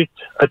treat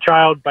a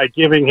child by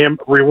giving him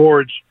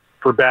rewards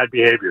for bad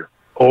behavior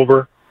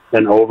over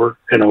and over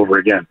and over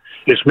again.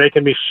 It's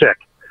making me sick.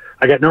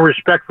 I got no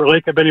respect for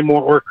Lacob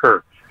anymore or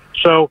Kerr.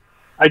 So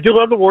I do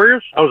love the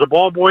Warriors. I was a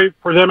ball boy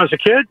for them as a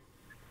kid.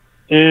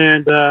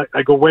 And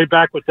I go way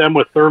back with them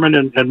with Thurman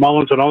and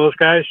Mullins and all those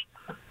guys.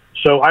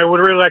 So I would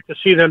really like to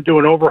see them do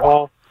an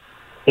overhaul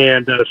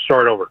and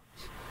start over.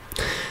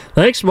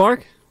 Thanks,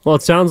 Mark. Well,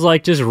 it sounds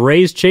like just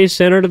raise Chase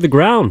Center to the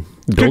ground.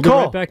 Build it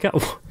right back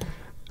up.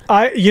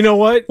 You know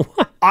what?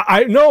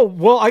 I know.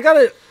 Well, I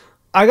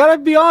gotta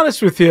be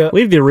honest with you.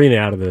 Leave the arena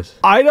out of this.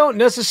 I don't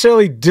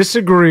necessarily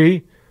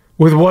disagree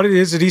with what it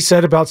is that he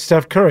said about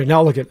Steph Curry.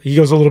 Now, look, he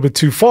goes a little bit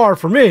too far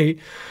for me,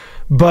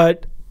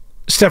 but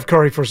Steph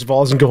Curry, first of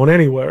all, isn't going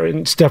anywhere,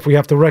 and Steph, we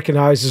have to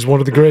recognize, is one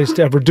of the greatest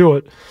to ever do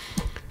it.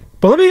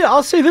 But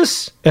I'll say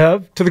this,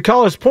 Ev, to the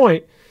caller's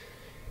point.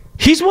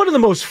 He's one of the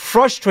most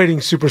frustrating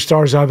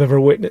superstars I've ever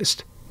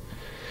witnessed.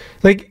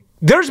 Like,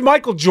 there's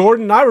Michael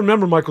Jordan. I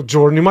remember Michael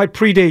Jordan. He might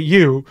predate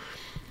you.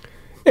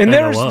 And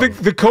there's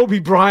the Kobe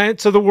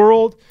Bryants of the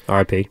world.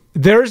 R.I.P.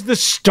 There's the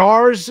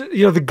stars,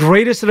 the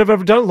greatest that have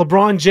ever done it,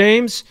 LeBron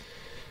James.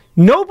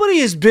 Nobody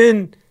has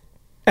been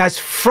as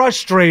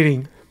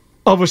frustrating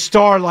of a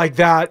star like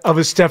that, of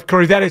a Steph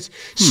Curry, that is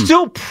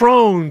still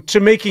prone to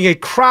making a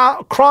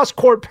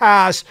cross-court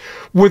pass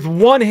with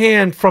one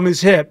hand from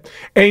his hip,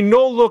 a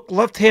no-look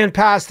left-hand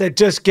pass that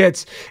just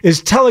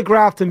is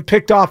telegraphed and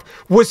picked off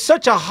with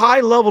such a high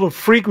level of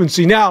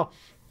frequency. Now,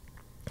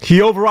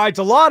 he overrides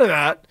a lot of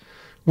that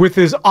with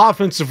his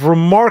offensive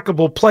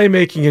remarkable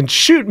playmaking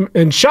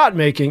and shot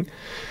making,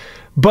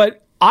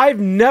 but I've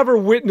never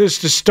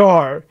witnessed a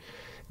star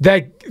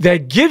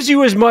that gives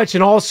you as much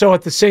and also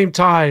at the same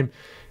time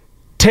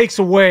takes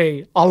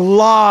away a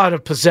lot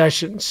of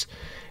possessions.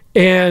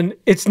 And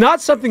it's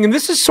not something, and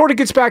this is sort of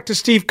gets back to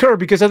Steve Kerr,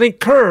 because I think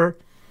Kerr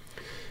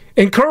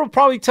will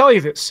probably tell you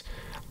this.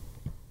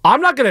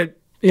 I'm not going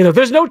to,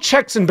 there's no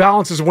checks and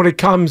balances when it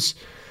comes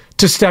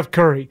to Steph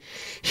Curry.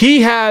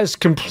 He has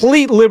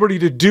complete liberty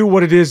to do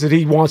what it is that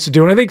he wants to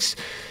do. And I think,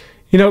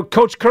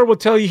 Coach Kerr will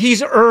tell you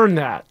he's earned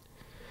that.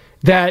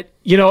 That,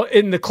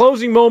 in the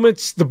closing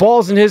moments, the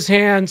ball's in his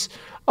hands.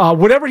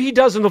 Whatever he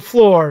does on the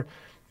floor,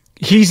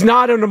 he's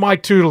not under my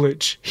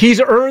tutelage.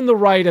 He's earned the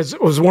right, as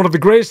one of the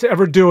greatest to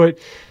ever do it,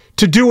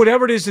 to do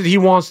whatever it is that he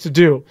wants to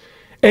do.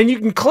 And you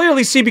can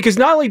clearly see, because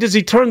not only does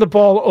he turn the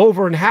ball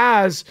over and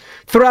has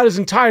throughout his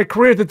entire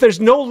career, that there's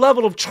no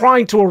level of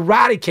trying to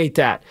eradicate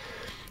that.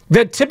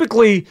 That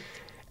typically,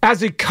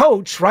 as a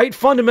coach, right,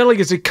 fundamentally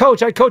as a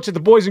coach, I coach at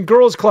the Boys and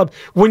Girls Club,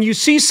 when you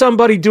see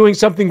somebody doing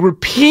something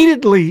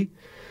repeatedly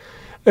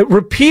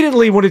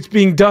when it's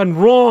being done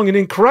wrong and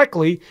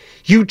incorrectly,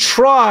 you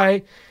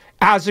try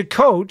as a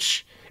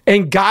coach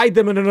and guide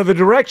them in another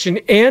direction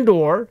and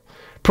or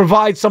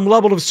provide some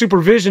level of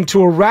supervision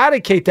to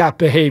eradicate that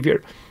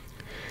behavior.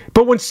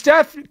 But when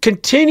Steph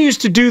continues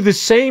to do the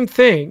same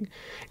thing,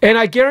 and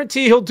I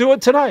guarantee he'll do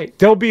it tonight,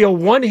 there'll be a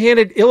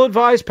one-handed,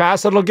 ill-advised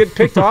pass that'll get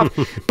picked off,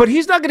 but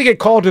he's not going to get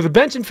called to the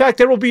bench. In fact,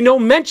 there will be no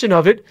mention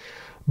of it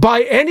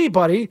by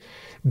anybody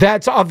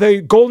that's of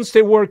the Golden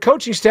State Warriors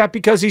coaching staff,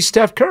 because he's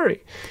Steph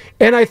Curry.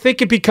 And I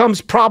think it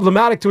becomes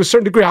problematic to a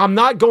certain degree. I'm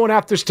not going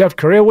after Steph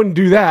Curry. I wouldn't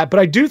do that. But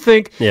I do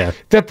think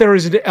that there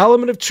is an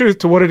element of truth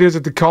to what it is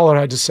that the caller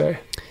had to say.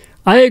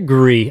 I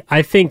agree.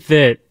 I think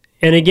that,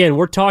 and again,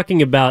 we're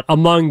talking about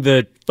among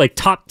the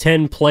top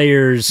 10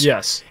 players.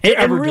 Yes.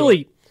 And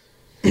really,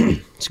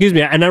 excuse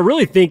me, and I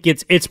really think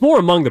it's more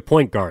among the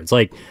point guards.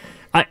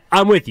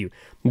 I'm with you.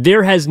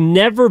 There has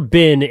never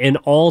been an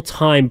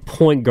all-time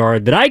point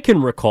guard that I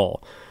can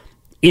recall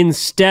in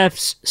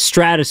Steph's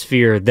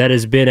stratosphere that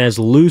has been as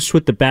loose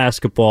with the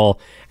basketball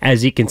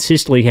as he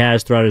consistently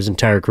has throughout his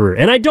entire career.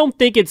 And I don't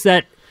think it's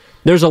that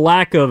there's a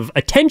lack of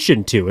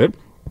attention to it.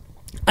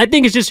 I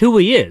think it's just who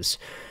he is.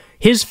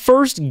 His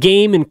first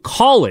game in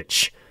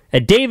college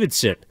at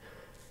Davidson,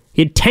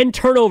 he had 10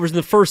 turnovers in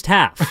the first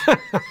half.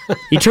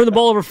 He turned the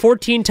ball over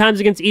 14 times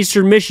against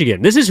Eastern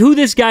Michigan. This is who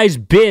this guy's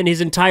been his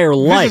entire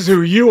life. This is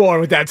who you are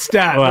with that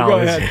stat. Well, go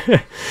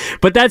ahead.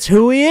 But that's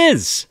who he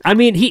is. I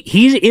mean,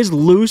 he is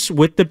loose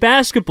with the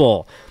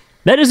basketball.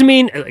 That doesn't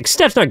mean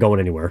Steph's not going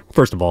anywhere,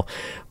 first of all.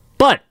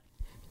 But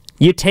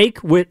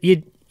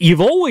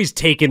you've always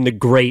taken the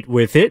great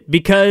with it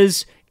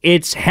because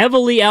it's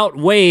heavily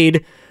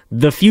outweighed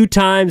the few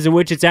times in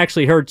which it's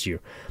actually hurt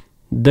you.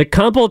 The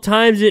couple of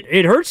times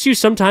it hurts you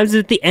sometimes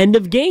at the end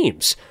of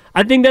games.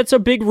 I think that's a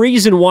big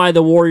reason why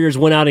the Warriors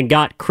went out and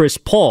got Chris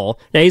Paul.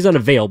 Now, he's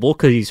unavailable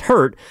because he's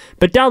hurt,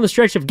 but down the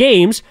stretch of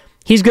games,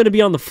 he's going to be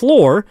on the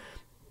floor,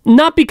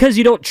 not because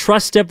you don't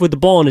trust Steph with the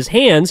ball in his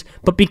hands,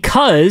 but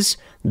because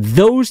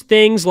those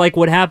things like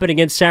what happened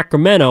against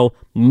Sacramento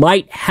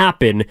might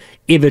happen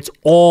if it's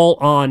all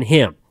on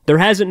him. There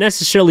hasn't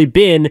necessarily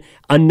been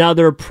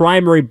another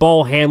primary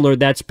ball handler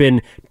that's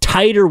been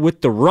tighter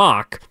with the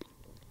rock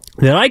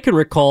that I can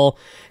recall.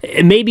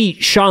 Maybe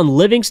Sean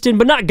Livingston,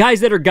 but not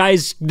guys that are going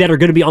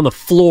to be on the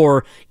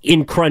floor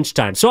in crunch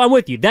time. So I'm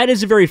with you. That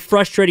is a very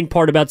frustrating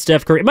part about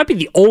Steph Curry. It might be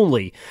the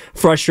only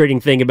frustrating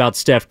thing about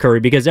Steph Curry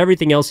because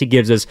everything else he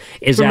gives us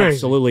is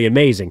absolutely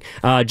amazing.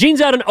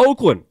 Gene's out in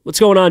Oakland. What's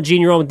going on,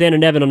 Gene? You're on with Dan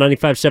and Evan on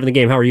 95.7 The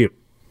Game. How are you?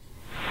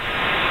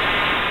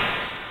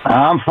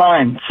 I'm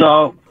fine.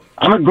 So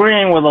I'm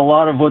agreeing with a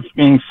lot of what's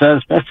being said,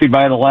 especially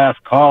by the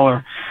last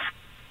caller.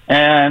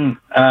 And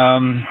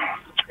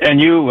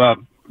you,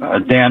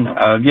 Dan,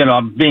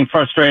 I'm being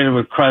frustrated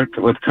with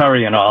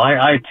Curry and all.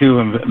 I too,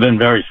 have been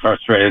very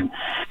frustrated.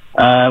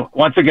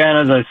 Once again,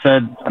 as I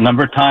said a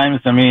number of times,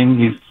 I mean,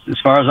 he's, as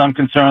far as I'm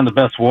concerned, the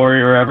best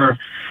Warrior ever.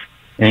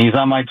 And he's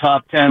on my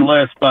top 10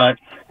 list. But,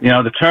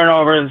 the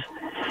turnovers,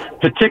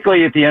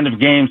 particularly at the end of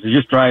games, are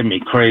just driving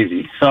me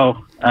crazy.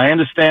 So I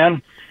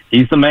understand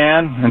he's the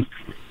man. And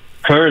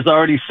Kerr's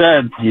already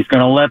said he's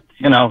going to let,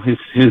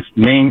 his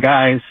main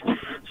guys,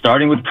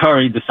 starting with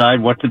Curry,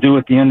 decide what to do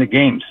at the end of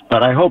games.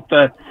 But I hope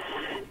that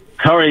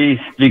Curry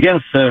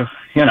begins to,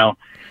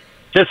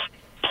 just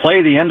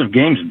play the end of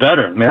games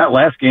better. I mean, that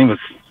last game was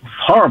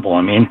horrible.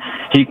 I mean,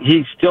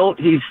 he still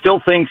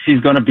thinks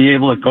he's going to be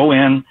able to go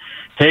in,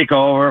 take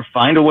over,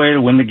 find a way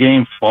to win the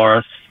game for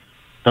us.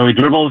 So he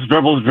dribbles,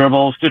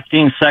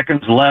 15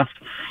 seconds left.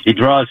 He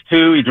draws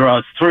 2, he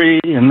draws 3,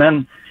 and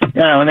then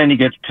he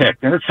gets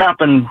picked. And it's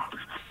happened,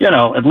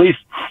 at least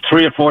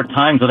 3 or 4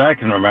 times that I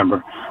can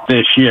remember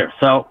this year.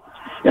 So,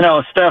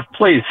 Steph,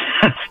 please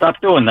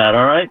stop doing that,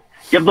 all right?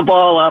 Give the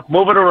ball up,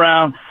 move it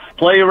around,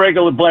 play your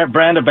regular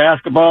brand of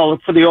basketball,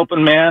 look for the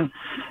open man,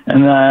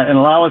 and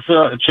allow us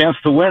a chance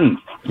to win,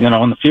 in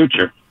the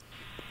future.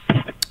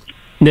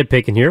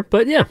 Nitpicking here,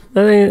 but yeah,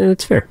 I think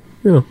it's fair.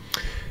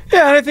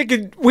 Yeah, and I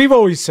think we've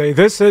always say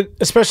this,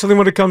 especially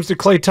when it comes to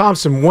Klay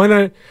Thompson.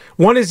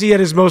 When is he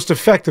at his most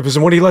effective is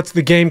when he lets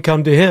the game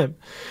come to him.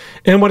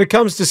 And when it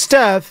comes to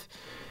Steph,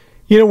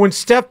 when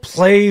Steph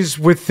plays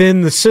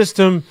within the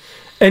system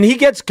and he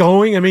gets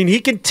going, I mean, he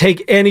can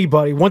take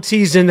anybody once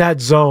he's in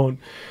that zone.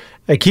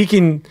 Like he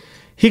can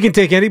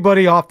take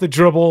anybody off the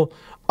dribble.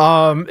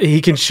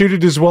 He can shoot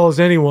it as well as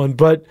anyone.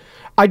 But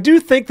I do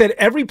think that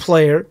every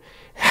player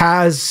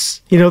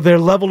has, their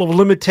level of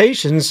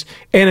limitations,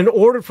 and in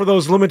order for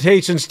those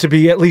limitations to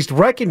be at least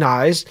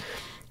recognized,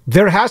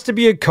 there has to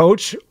be a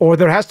coach or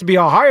there has to be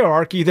a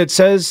hierarchy that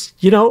says,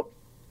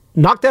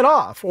 knock that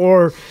off,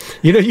 or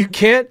you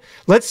can't.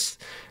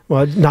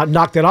 Not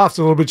knock that off. It's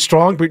a little bit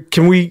strong, but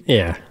can we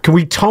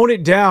tone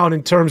it down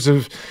in terms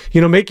of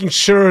making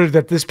sure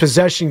that this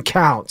possession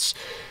counts?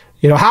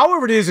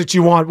 However it is that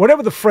you want,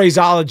 whatever the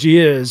phraseology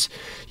is,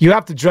 you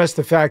have to address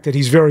the fact that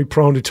he's very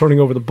prone to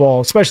turning over the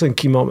ball, especially in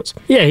key moments.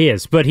 Yeah, he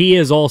is. But he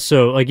is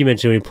also, like you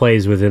mentioned, when he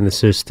plays within the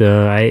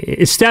system.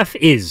 Steph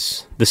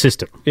is the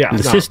system. Yeah,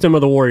 the system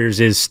of the Warriors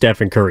is Steph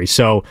and Curry.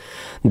 So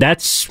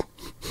that's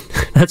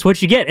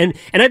what you get. And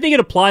I think it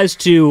applies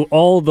to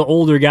all the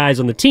older guys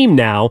on the team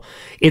now.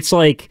 It's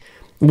like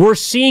we're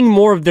seeing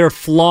more of their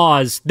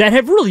flaws that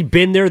have really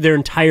been there their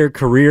entire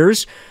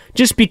careers,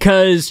 just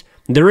because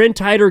they're in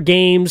tighter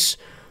games.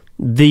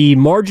 The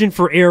margin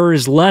for error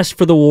is less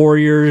for the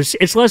Warriors.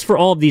 It's less for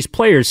all of these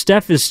players.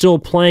 Steph is still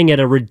playing at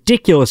a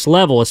ridiculous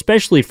level,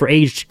 especially for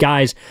aged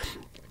guys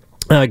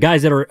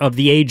that are of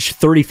the age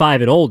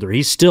 35 and older.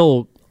 He's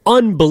still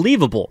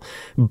unbelievable.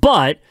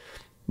 But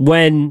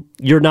when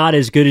you're not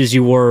as good as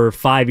you were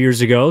 5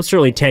 years ago,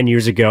 certainly 10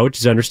 years ago, which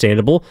is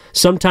understandable,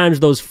 sometimes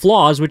those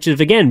flaws, which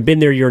have, again, been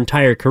there your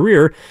entire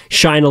career,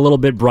 shine a little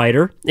bit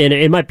brighter. And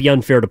it might be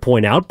unfair to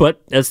point out,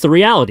 but that's the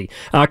reality.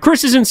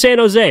 Chris is in San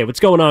Jose. What's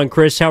going on,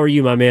 Chris? How are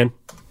you, my man?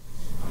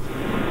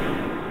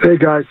 Hey,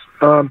 guys.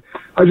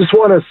 I just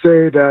want to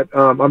say that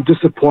I'm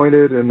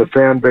disappointed in the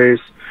fan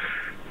base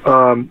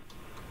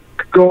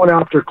going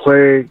after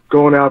Clay,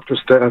 going after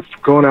Steph,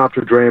 going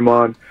after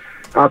Draymond,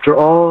 after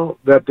all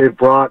that they've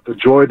brought, the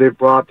joy they've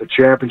brought, the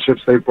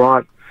championships they've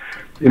brought,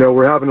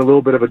 we're having a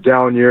little bit of a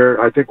down year.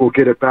 I think we'll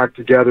get it back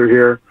together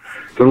here.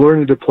 They're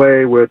learning to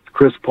play with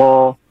Chris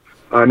Paul.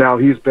 Now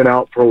he's been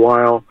out for a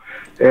while.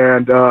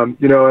 And,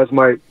 as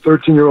my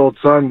 13-year-old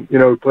son,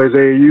 who plays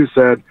AAU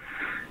said,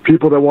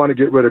 people that want to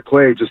get rid of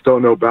Clay just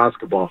don't know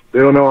basketball. They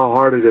don't know how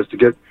hard it is to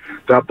get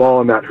that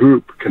ball in that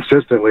hoop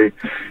consistently.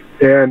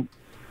 And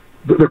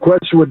the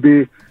question would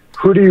be,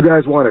 who do you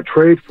guys want to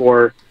trade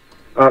for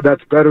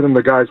that's better than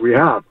the guys we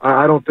have?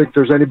 I don't think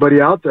there's anybody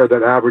out there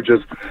that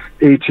averages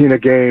 18 a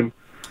game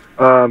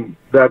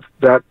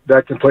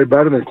that can play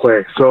better than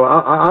Clay. So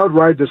I would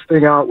ride this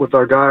thing out with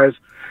our guys,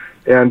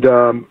 and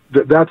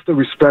that's the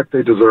respect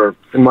they deserve,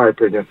 in my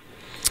opinion.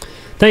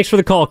 Thanks for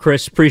the call,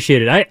 Chris.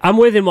 Appreciate it. I'm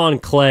with him on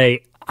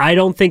Clay. I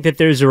don't think that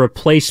there's a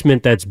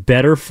replacement that's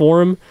better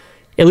for him,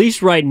 at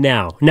least right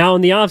now. Now,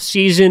 in the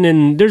offseason,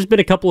 and there's been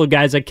a couple of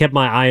guys I kept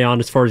my eye on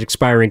as far as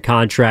expiring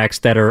contracts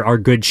that are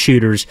good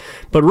shooters.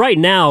 But right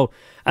now,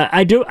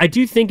 I do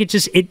think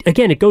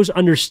it goes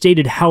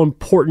understated how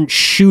important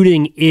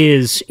shooting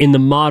is in the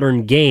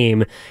modern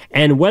game.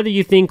 And whether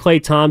you think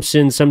Klay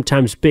Thompson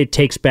sometimes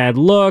takes bad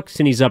looks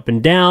and he's up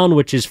and down,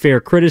 which is fair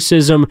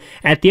criticism,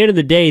 at the end of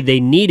the day, they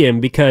need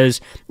him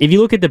because if you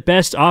look at the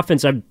best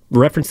offense, I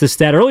referenced this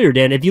stat earlier,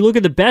 Dan, if you look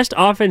at the best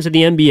offense in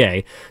the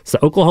NBA, it's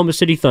the Oklahoma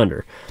City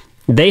Thunder.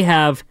 They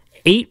have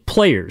 8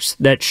 players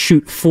that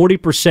shoot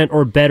 40%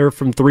 or better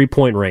from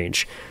three-point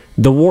range.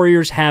 The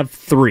Warriors have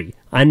 3.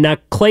 And now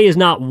Clay is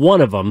not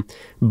one of them,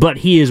 but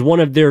he is one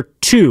of their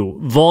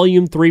 2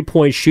 volume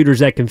three-point shooters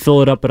that can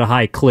fill it up at a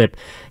high clip.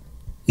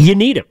 You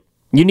need him.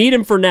 You need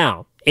him for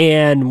now.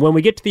 And when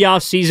we get to the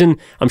offseason,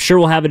 I'm sure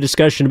we'll have a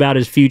discussion about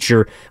his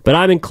future, but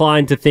I'm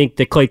inclined to think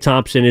that Klay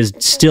Thompson is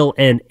still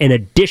an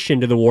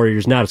addition to the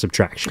Warriors, not a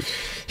subtraction.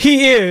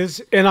 He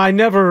is, and I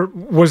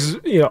was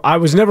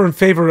never in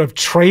favor of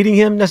trading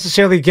him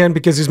necessarily, again,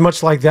 because he's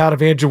much like that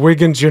of Andrew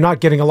Wiggins. You're not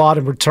getting a lot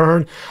in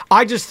return.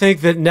 I just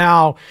think that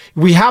now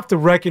we have to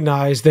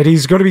recognize that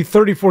he's going to be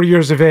 34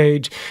 years of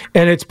age,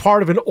 and it's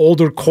part of an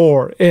older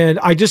core. And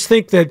I just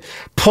think that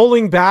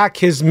pulling back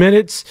his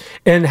minutes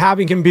and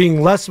having him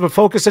being less of a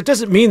focus, that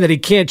doesn't mean that he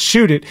can't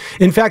shoot it.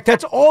 In fact,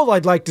 that's all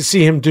I'd like to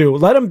see him do.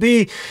 Let him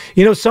be,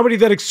 somebody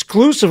that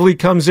exclusively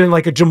comes in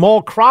like a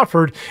Jamal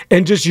Crawford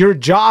and just your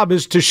job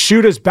is to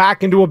shoot us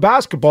back into a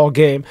basketball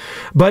game.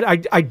 But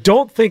I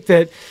don't think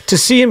that to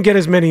see him get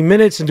as many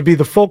minutes and to be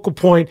the focal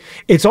point,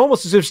 it's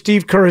almost as if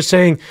Steve Kerr is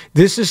saying,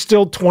 this is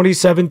still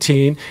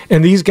 2017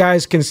 and these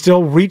guys can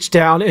still reach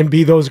down and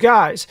be those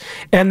guys.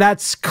 And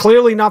that's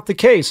clearly not the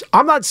case.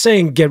 I'm not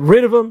saying get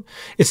rid of him.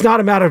 It's not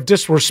a matter of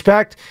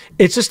disrespect.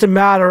 It's just a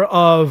matter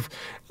of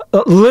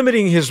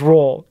limiting his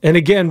role. And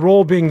again,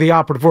 role being the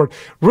operative word.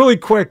 Really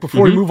quick,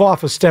 before we move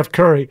off of Steph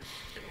Curry,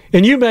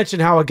 and you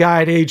mentioned how a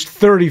guy at age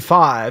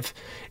 35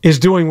 is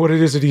doing what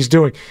it is that he's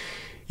doing.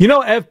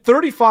 At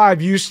 35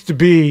 used to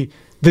be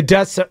the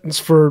death sentence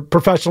for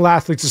professional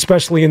athletes,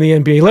 especially in the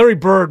NBA. Larry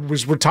Bird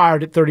was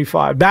retired at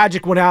 35.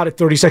 Magic went out at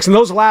 36. And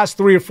those last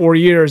 3 or 4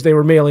 years, they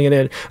were mailing it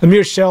in, a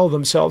mere shell of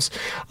themselves.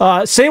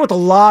 Same with a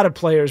lot of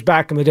players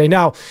back in the day.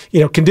 Now,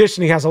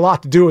 conditioning has a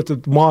lot to do with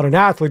the modern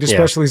athlete,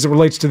 especially as it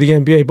relates to the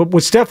NBA. But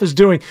what Steph is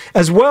doing,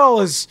 as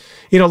well as,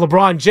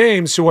 LeBron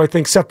James, who I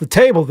think set the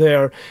table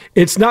there,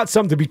 it's not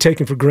something to be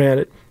taken for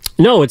granted.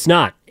 No, it's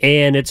not.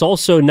 And it's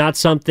also not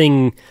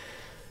something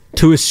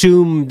to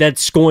assume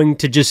that's going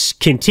to just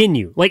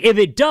continue. Like, if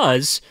it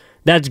does,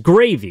 that's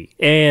gravy.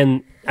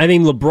 And I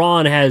think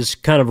LeBron has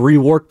kind of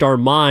reworked our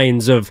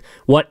minds of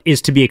what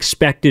is to be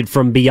expected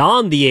from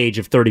beyond the age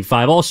of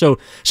 35. Also,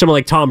 someone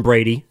like Tom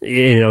Brady,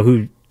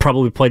 who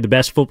probably played the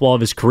best football of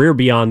his career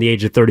beyond the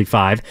age of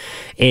 35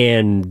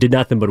 and did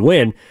nothing but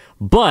win.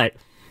 But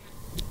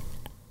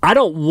I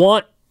don't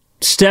want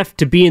Steph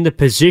to be in the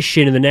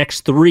position in the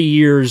next 3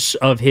 years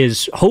of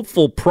his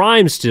hopeful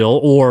prime still,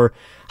 or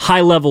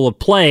high level of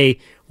play,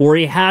 where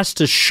he has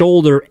to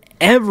shoulder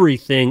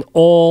everything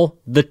all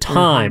the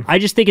time. I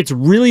just think it's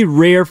really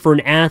rare for an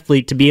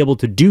athlete to be able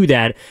to do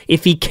that.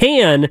 If he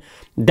can,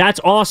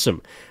 that's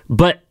awesome.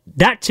 But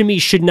that to me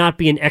should not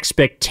be an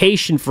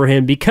expectation for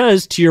him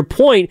because, to your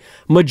point,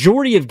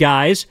 majority of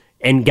guys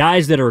and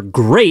guys that are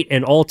great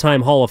and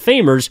all-time Hall of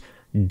Famers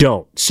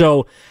don't.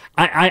 So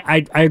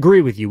I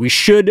agree with you. We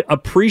should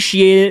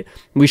appreciate it.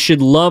 We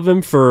should love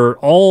him for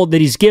all that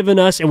he's given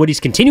us and what he's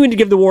continuing to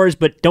give the Warriors,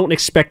 but don't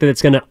expect that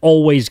it's going to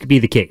always be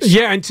the case.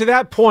 Yeah, and to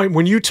that point,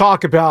 when you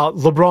talk about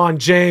LeBron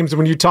James,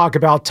 when you talk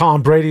about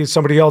Tom Brady and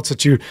somebody else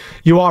that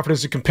you offered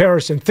as a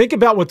comparison, think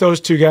about what those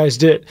two guys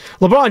did.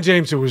 LeBron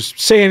James, who was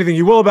say anything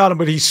you will about him,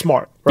 but he's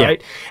smart, right?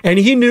 Yeah. And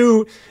he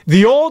knew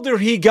the older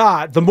he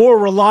got, the more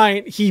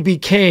reliant he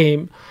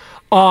became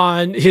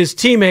on his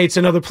teammates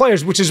and other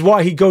players, which is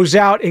why he goes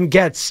out and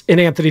gets an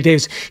Anthony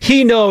Davis.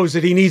 He knows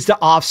that he needs to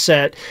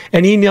offset,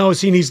 and he knows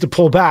he needs to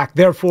pull back.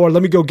 Therefore,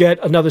 let me go get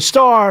another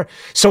star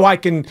so I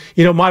can,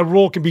 my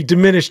role can be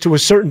diminished to a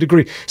certain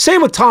degree.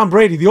 Same with Tom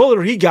Brady. The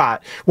older he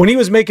got, when he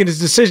was making his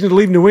decision to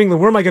leave New England,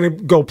 where am I going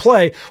to go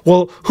play?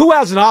 Well, who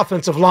has an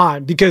offensive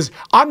line? Because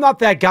I'm not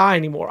that guy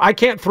anymore. I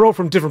can't throw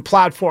from different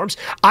platforms.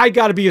 I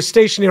got to be a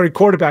stationary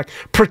quarterback.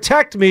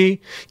 Protect me,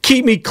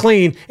 keep me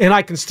clean, and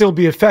I can still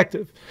be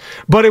effective.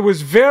 But it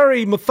was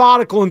very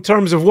methodical in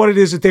terms of what it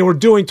is that they were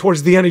doing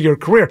towards the end of your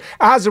career.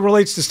 As it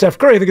relates to Steph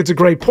Curry, I think it's a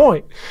great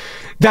point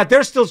that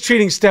they're still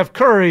treating Steph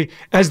Curry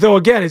as though,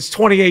 again, it's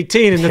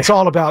 2018 and it's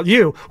all about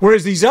you.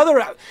 Whereas these other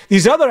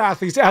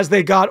athletes, as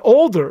they got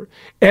older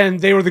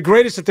and they were the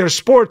greatest at their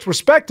sports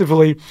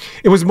respectively,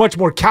 it was much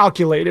more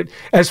calculated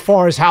as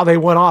far as how they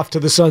went off to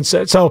the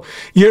sunset. So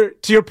to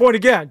your point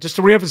again, just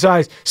to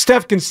reemphasize,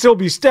 Steph can still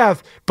be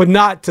Steph, but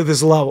not to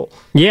this level.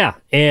 Yeah,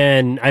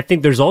 and I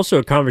think there's also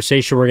a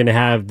conversation we're going to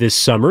have this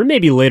summer,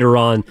 maybe later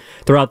on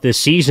throughout this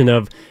season,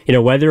 of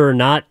whether or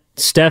not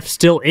Steph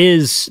still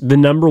is the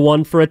number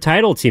one for a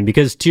title team.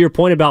 Because to your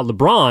point about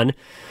LeBron,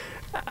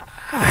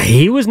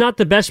 he was not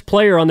the best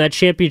player on that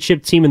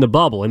championship team in the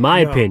bubble, in my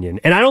opinion.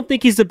 And I don't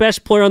think he's the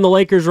best player on the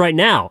Lakers right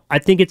now. I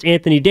think it's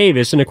Anthony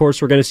Davis. And, of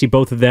course, we're going to see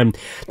both of them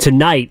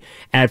tonight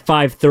at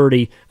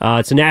 5:30.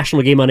 It's a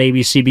national game on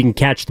ABC. You can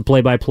catch the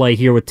play-by-play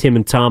here with Tim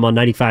and Tom on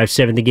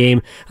 95.7 The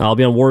Game. I'll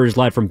be on Warriors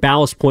Live from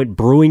Ballast Point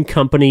Brewing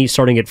Company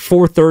starting at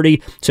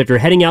 4:30. So if you're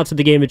heading out to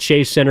the game at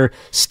Chase Center,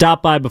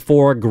 stop by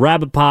before,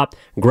 grab a pop,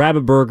 grab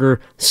a burger,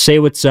 say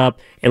what's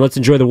up, and let's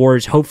enjoy the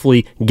Warriors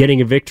hopefully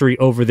getting a victory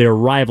over their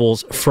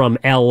rivals from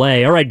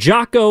L.A. All right,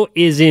 Jocko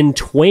is in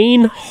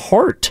Twain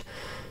Hart.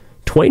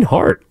 Twain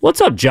Hart. What's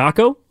up,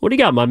 Jocko? What do you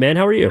got, my man?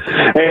 How are you?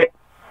 Hey,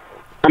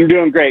 I'm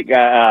doing great.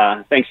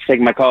 Thanks for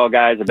taking my call,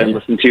 guys. I've been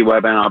listening to you while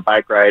I've been on a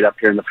bike ride up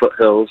here in the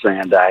foothills,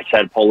 and I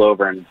had to pull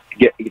over and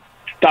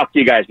talk to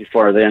you guys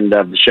before the end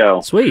of the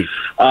show. Sweet.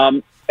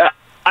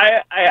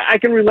 I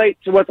can relate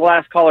to what the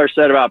last caller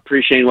said about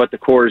appreciating what the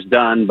Core's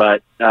done,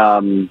 but,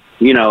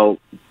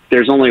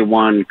 there's only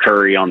one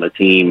Curry on the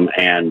team,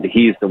 and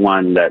he's the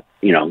one that,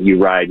 you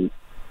ride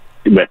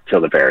with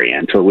till the very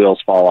end, till the wheels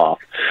fall off.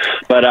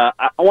 But I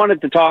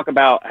wanted to talk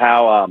about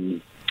how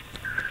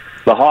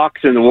the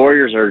Hawks and the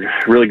Warriors are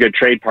really good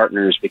trade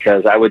partners,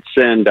 because I would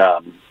send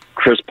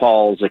Chris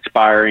Paul's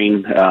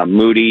expiring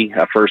Moody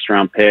a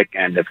first-round pick,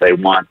 and if they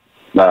want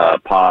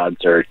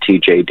Pods or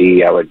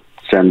TJD, I would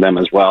send them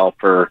as well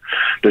for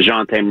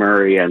DeJounte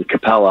Murray and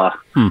Capella.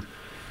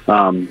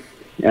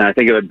 And I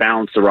think it would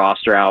balance the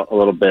roster out a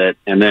little bit.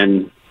 And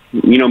then,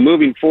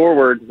 moving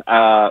forward,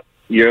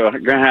 you're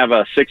going to have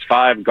a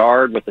 6'5"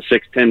 guard with a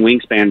 6'10"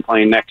 wingspan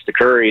playing next to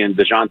Curry, and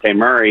DeJounte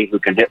Murray, who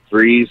can hit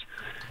threes.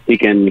 He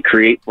can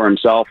create for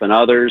himself and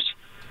others.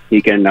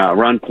 He can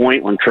run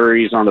point when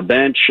Curry's on the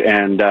bench.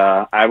 And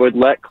I would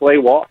let Clay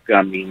walk.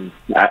 I mean,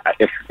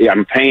 if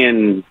I'm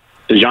paying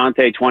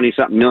DeJounte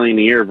 $20-something million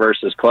a year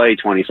versus Clay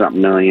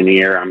 $20-something million a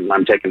year,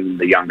 I'm taking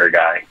the younger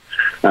guy.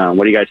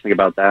 What do you guys think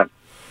about that?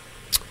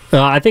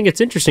 I think it's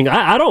interesting.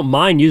 I don't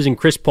mind using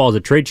Chris Paul as a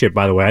trade chip,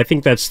 by the way. I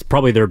think that's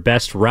probably their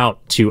best route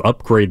to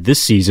upgrade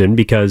this season,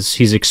 because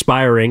he's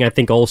expiring. I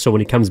think also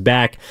when he comes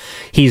back,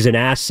 he's an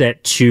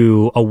asset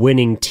to a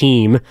winning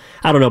team.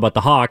 I don't know about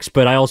the Hawks,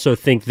 but I also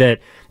think that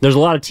there's a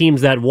lot of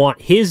teams that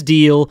want his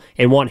deal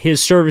and want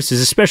his services,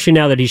 especially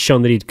now that he's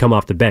shown that he'd come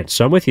off the bench.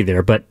 So I'm with you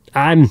there, but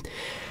I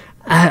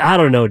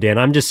don't know, Dan.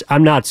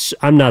 I'm not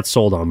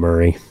sold on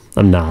Murray.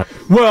 I'm not.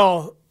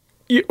 Well,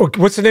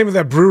 what's the name of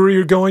that brewery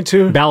you're going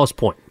to? Ballast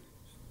Point.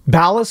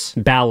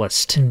 Ballast?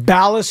 Ballast.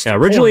 Yeah,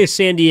 originally a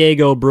San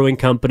Diego brewing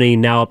company,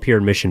 now up here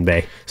in Mission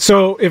Bay.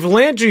 So if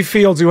Landry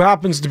Fields, who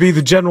happens to be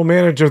the general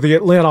manager of the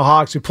Atlanta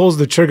Hawks, who pulls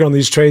the trigger on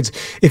these trades,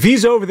 if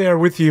he's over there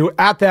with you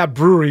at that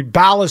brewery,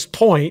 Ballast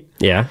Point,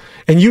 and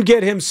you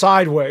get him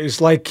sideways,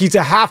 like he's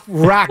a half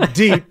rack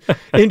deep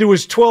into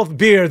his 12th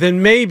beer,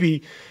 then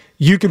maybe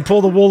you can pull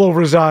the wool over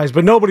his eyes,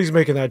 but nobody's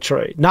making that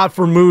trade. Not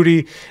for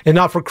Moody and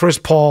not for Chris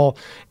Paul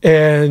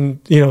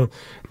and,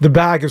 the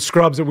bag of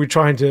scrubs that we're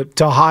trying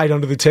to hide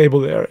under the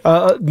table there.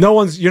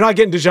 You're not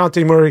getting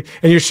DeJounte Murray,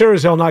 and you're sure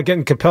as hell not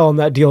getting Capella in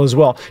that deal as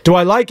well. Do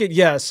I like it?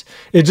 Yes.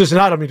 It's just,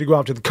 and I don't mean to go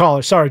after the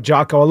caller. Sorry,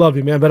 Jocko, I love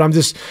you, man, but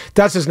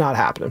that's just not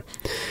happening.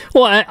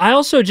 Well, I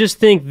also just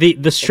think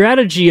the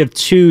strategy of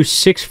 2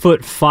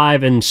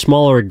 6'5" and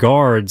smaller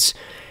guards,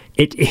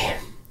 it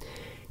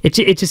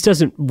just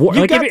doesn't work.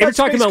 Like if you're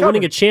talking about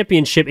winning a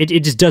championship, it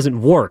just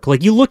doesn't work.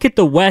 Like you look at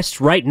the West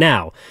right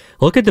now.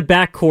 Look at the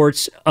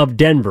backcourts of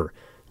Denver.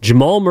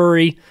 Jamal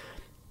Murray,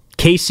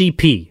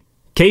 KCP.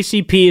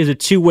 KCP is a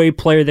two-way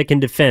player that can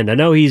defend. I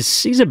know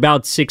he's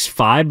about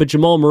 6'5", but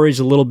Jamal Murray's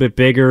a little bit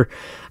bigger.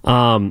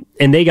 And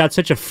they got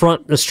such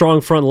a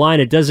strong front line,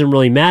 it doesn't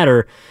really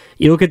matter.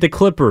 You look at the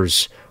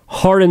Clippers.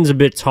 Harden's a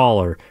bit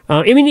taller.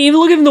 Even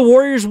look at the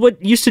Warriors,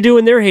 what used to do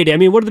in their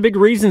heyday. What are the big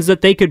reasons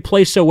that they could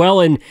play so well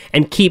and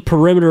keep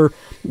perimeter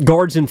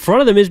guards in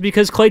front of them is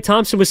because Klay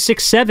Thompson was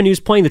 6'7", he was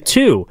playing the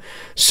 2.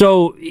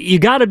 So you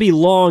got to be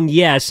long,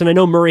 yes, and I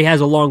know Murray has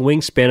a long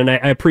wingspan, and I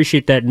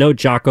appreciate that note,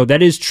 Jocko.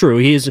 That is true.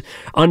 He is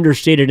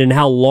understated in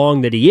how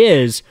long that he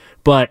is,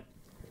 but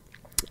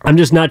I'm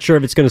just not sure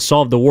if it's going to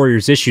solve the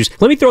Warriors' issues.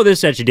 Let me throw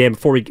this at you, Dan,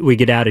 before we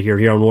get out of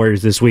here on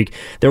Warriors this week.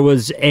 There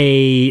was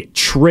a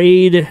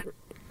trade...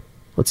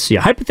 Let's see,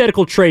 a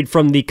hypothetical trade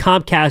from the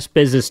Comcast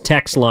Business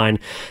text line,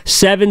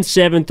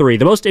 773.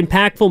 The most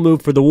impactful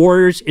move for the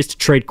Warriors is to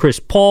trade Chris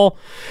Paul.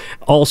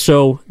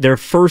 Also, their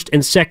first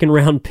and second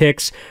round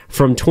picks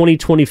from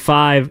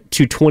 2025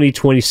 to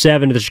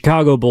 2027 to the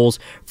Chicago Bulls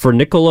for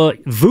Nikola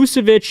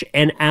Vucevic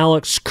and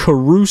Alex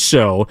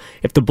Caruso.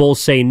 If the Bulls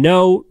say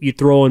no, you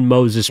throw in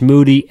Moses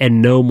Moody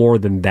and no more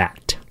than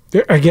that.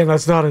 Again,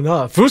 that's not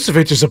enough.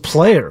 Vucevic is a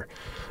player.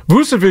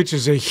 Vucevic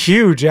is a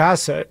huge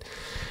asset.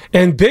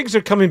 And bigs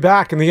are coming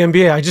back in the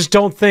NBA. I just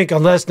don't think,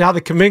 unless now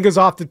that Kuminga's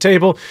off the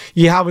table,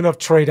 you have enough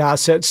trade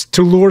assets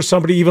to lure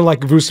somebody even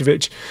like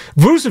Vucevic.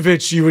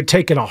 Vucevic, you would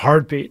take in a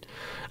heartbeat.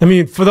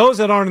 For those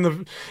that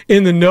aren't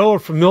in the know or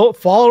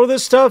follow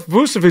this stuff,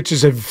 Vucevic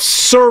is a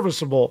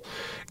serviceable,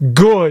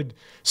 good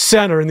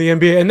center in the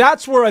NBA. And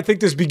that's where I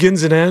think this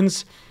begins and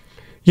ends.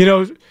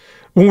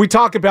 When we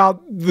talk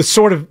about the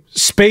sort of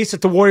space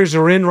that the Warriors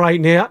are in right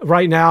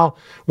now,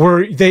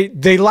 where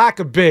they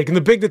lack a big, and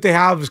the big that they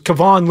have is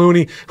Kevon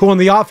Looney, who on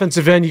the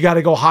offensive end, you got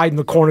to go hide in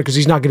the corner because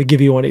he's not going to give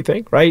you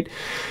anything, right?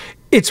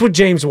 It's with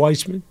James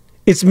Wiseman.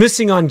 It's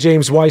missing on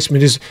James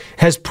Wiseman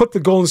has put the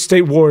Golden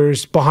State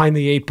Warriors behind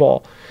the 8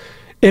 ball.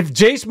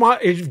 What's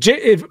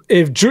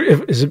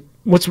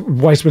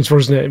Wiseman's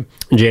first name?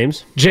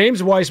 James.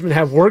 James Wiseman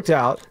had worked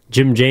out.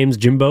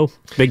 Jimbo,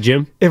 Big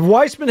Jim. If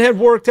Wiseman had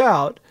worked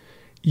out,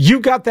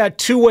 you got that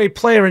two-way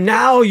player, and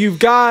now you've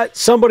got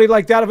somebody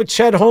like that of a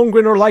Chet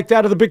Holmgren or like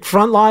that of the big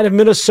front line of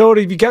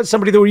Minnesota. You got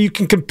somebody where you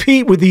can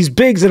compete with these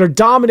bigs that are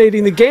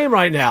dominating the game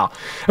right now.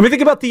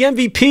 Think about the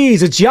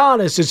MVPs. It's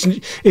Giannis.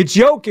 It's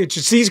Jokic.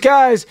 It's these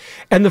guys.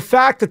 And the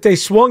fact that they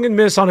swung and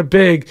missed on a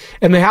big,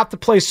 and they have to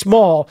play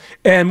small,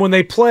 and when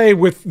they play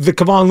with the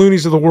Kevon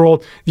Looneys of the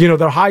world,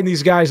 they're hiding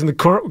these guys in the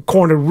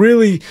corner,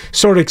 really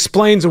sort of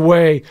explains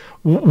away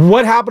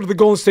what happened to the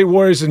Golden State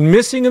Warriors and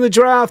missing in the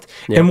draft,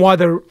 and why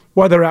they're at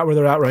where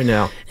they're at right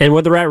now. And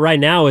where they're at right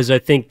now is, I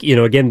think,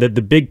 again, the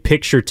big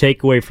picture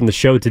takeaway from the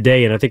show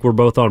today, and I think we're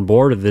both on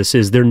board with this,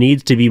 is there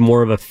needs to be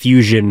more of a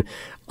fusion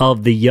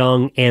of the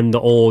young and the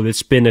old.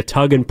 It's been a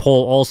tug and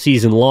pull all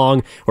season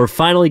long. We're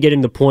finally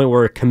getting to the point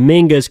where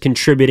Kuminga is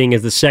contributing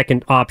as the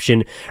second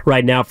option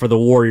right now for the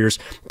Warriors.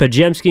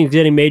 Podziemski is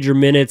getting major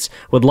minutes.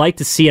 Would like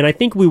to see, and I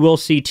think we will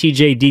see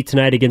TJD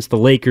tonight against the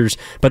Lakers,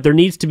 but there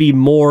needs to be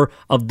more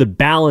of the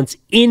balance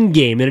in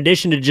game, in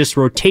addition to just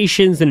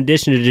rotations, in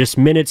addition to just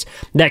minutes,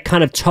 that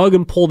kind of tug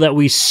and pull that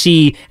we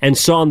see and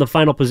saw in the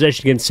final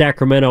possession against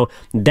Sacramento.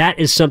 That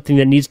is something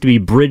that needs to be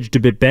bridged a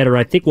bit better.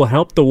 I think will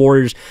help the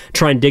Warriors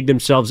try and dig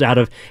themselves out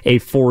of a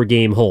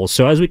 4-game hole.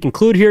 So as we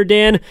conclude here,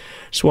 Dan,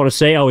 just want to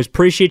say I always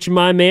appreciate you,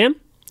 my man,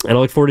 and I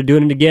look forward to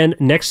doing it again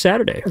next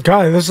Saturday.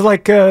 God, this is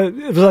it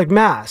was like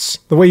Mass,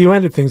 the way you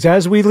ended things.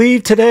 As we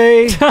leave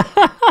today,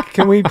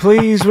 can we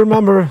please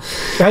remember,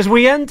 as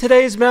we end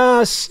today's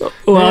Mass,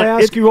 I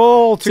ask you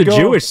all to go. It's a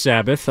Jewish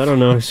Sabbath. I don't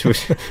know.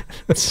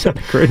 It's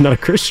not a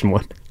Christian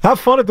one. Have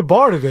fun at the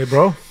bar today,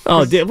 bro.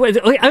 Oh, I'm going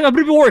to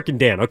be working,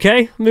 Dan, okay?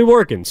 I'm going to be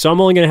working, so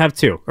I'm only going to have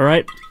 2, all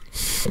right?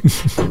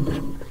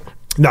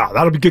 No,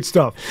 that'll be good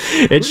stuff.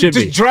 It should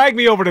Just be. drag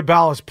me over to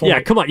Ballast Point. Yeah,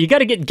 come on. You got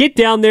to get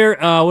down there.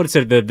 What is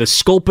it? The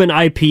Sculpin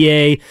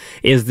IPA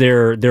is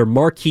their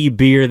marquee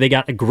beer. They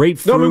got a great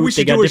fruit. No, we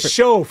should do a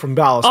show from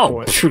Ballast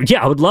Point. Oh,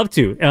 yeah, I would love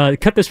to.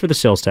 Cut this for the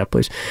sales staff,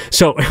 please.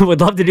 So, I would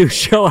love to do a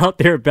show out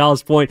there at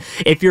Ballast Point.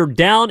 If you're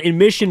down in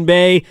Mission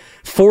Bay,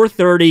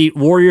 4:30,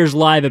 Warriors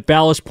Live at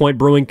Ballast Point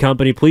Brewing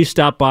Company, please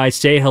stop by,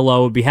 say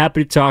hello. We'd be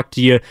happy to talk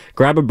to you.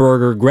 Grab a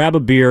burger, grab a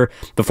beer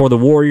before the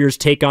Warriors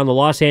take on the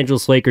Los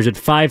Angeles Lakers at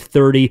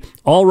 5:30.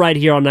 All right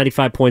here on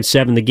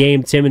 95.7 The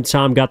Game. Tim and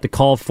Tom got the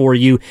call for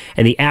you,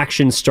 and the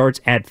action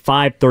starts at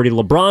 5:30.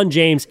 LeBron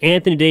James,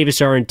 Anthony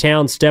Davis are in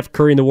town. Steph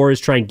Curry and the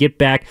Warriors try and get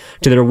back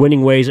to their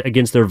winning ways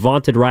against their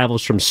vaunted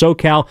rivals from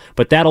SoCal,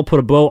 but that'll put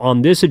a bow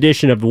on this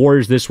edition of the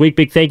Warriors This Week.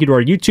 Big thank you to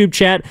our YouTube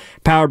chat,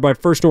 powered by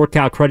First North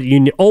Cal Credit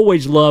Union.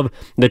 Always love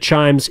the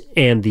chimes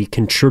and the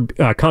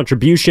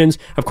contributions.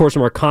 Of course,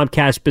 from our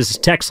Comcast Business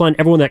text line,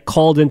 everyone that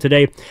called in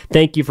today,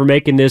 thank you for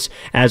making this,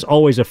 as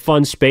always, a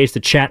fun space to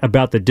chat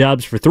about the Dubs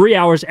for 3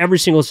 hours every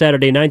single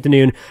Saturday, 9 to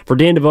noon. For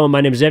Dan Devone,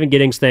 my name is Evan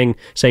Giddings,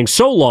 saying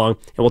so long,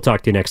 and we'll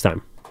talk to you next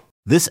time.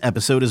 This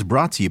episode is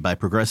brought to you by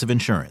Progressive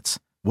Insurance.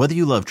 Whether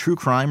you love true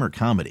crime or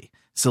comedy,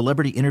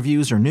 celebrity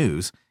interviews or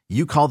news,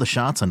 you call the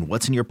shots on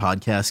what's in your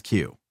podcast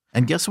queue.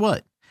 And guess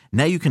what?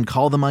 Now you can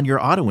call them on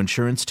your auto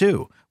insurance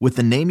too, with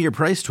the Name Your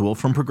Price tool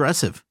from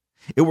Progressive.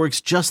 It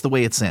works just the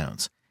way it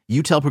sounds.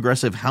 You tell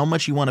Progressive how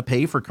much you want to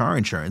pay for car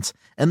insurance,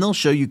 and they'll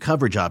show you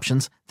coverage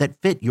options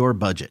that fit your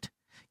budget.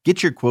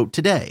 Get your quote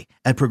today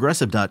at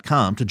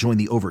Progressive.com to join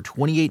the over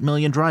 28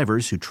 million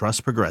drivers who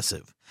trust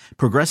Progressive.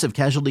 Progressive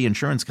Casualty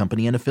Insurance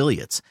Company and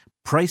Affiliates.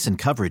 Price and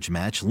coverage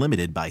match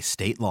limited by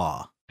state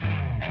law.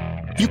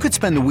 You could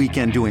spend the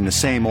weekend doing the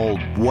same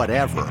old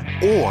whatever,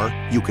 or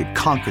you could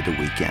conquer the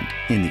weekend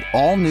in the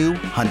all-new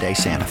Hyundai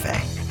Santa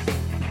Fe.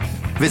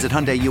 Visit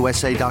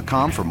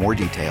HyundaiUSA.com for more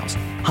details.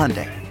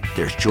 Hyundai,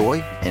 there's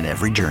joy in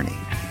every journey.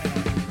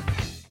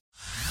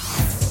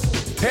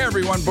 Hey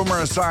everyone,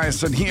 Boomer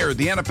Esiason here.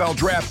 The NFL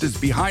Draft is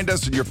behind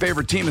us and your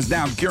favorite team is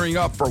now gearing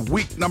up for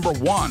week number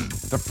 1.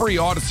 The free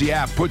Odyssey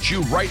app puts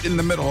you right in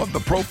the middle of the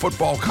pro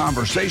football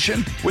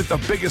conversation with the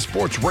biggest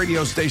sports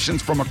radio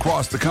stations from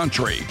across the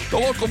country. The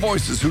local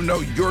voices who know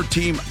your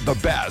team the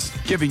best,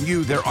 giving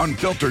you their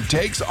unfiltered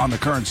takes on the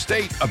current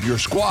state of your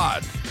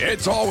squad.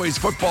 It's always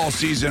football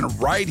season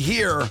right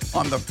here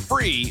on the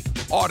free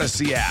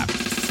Odyssey app.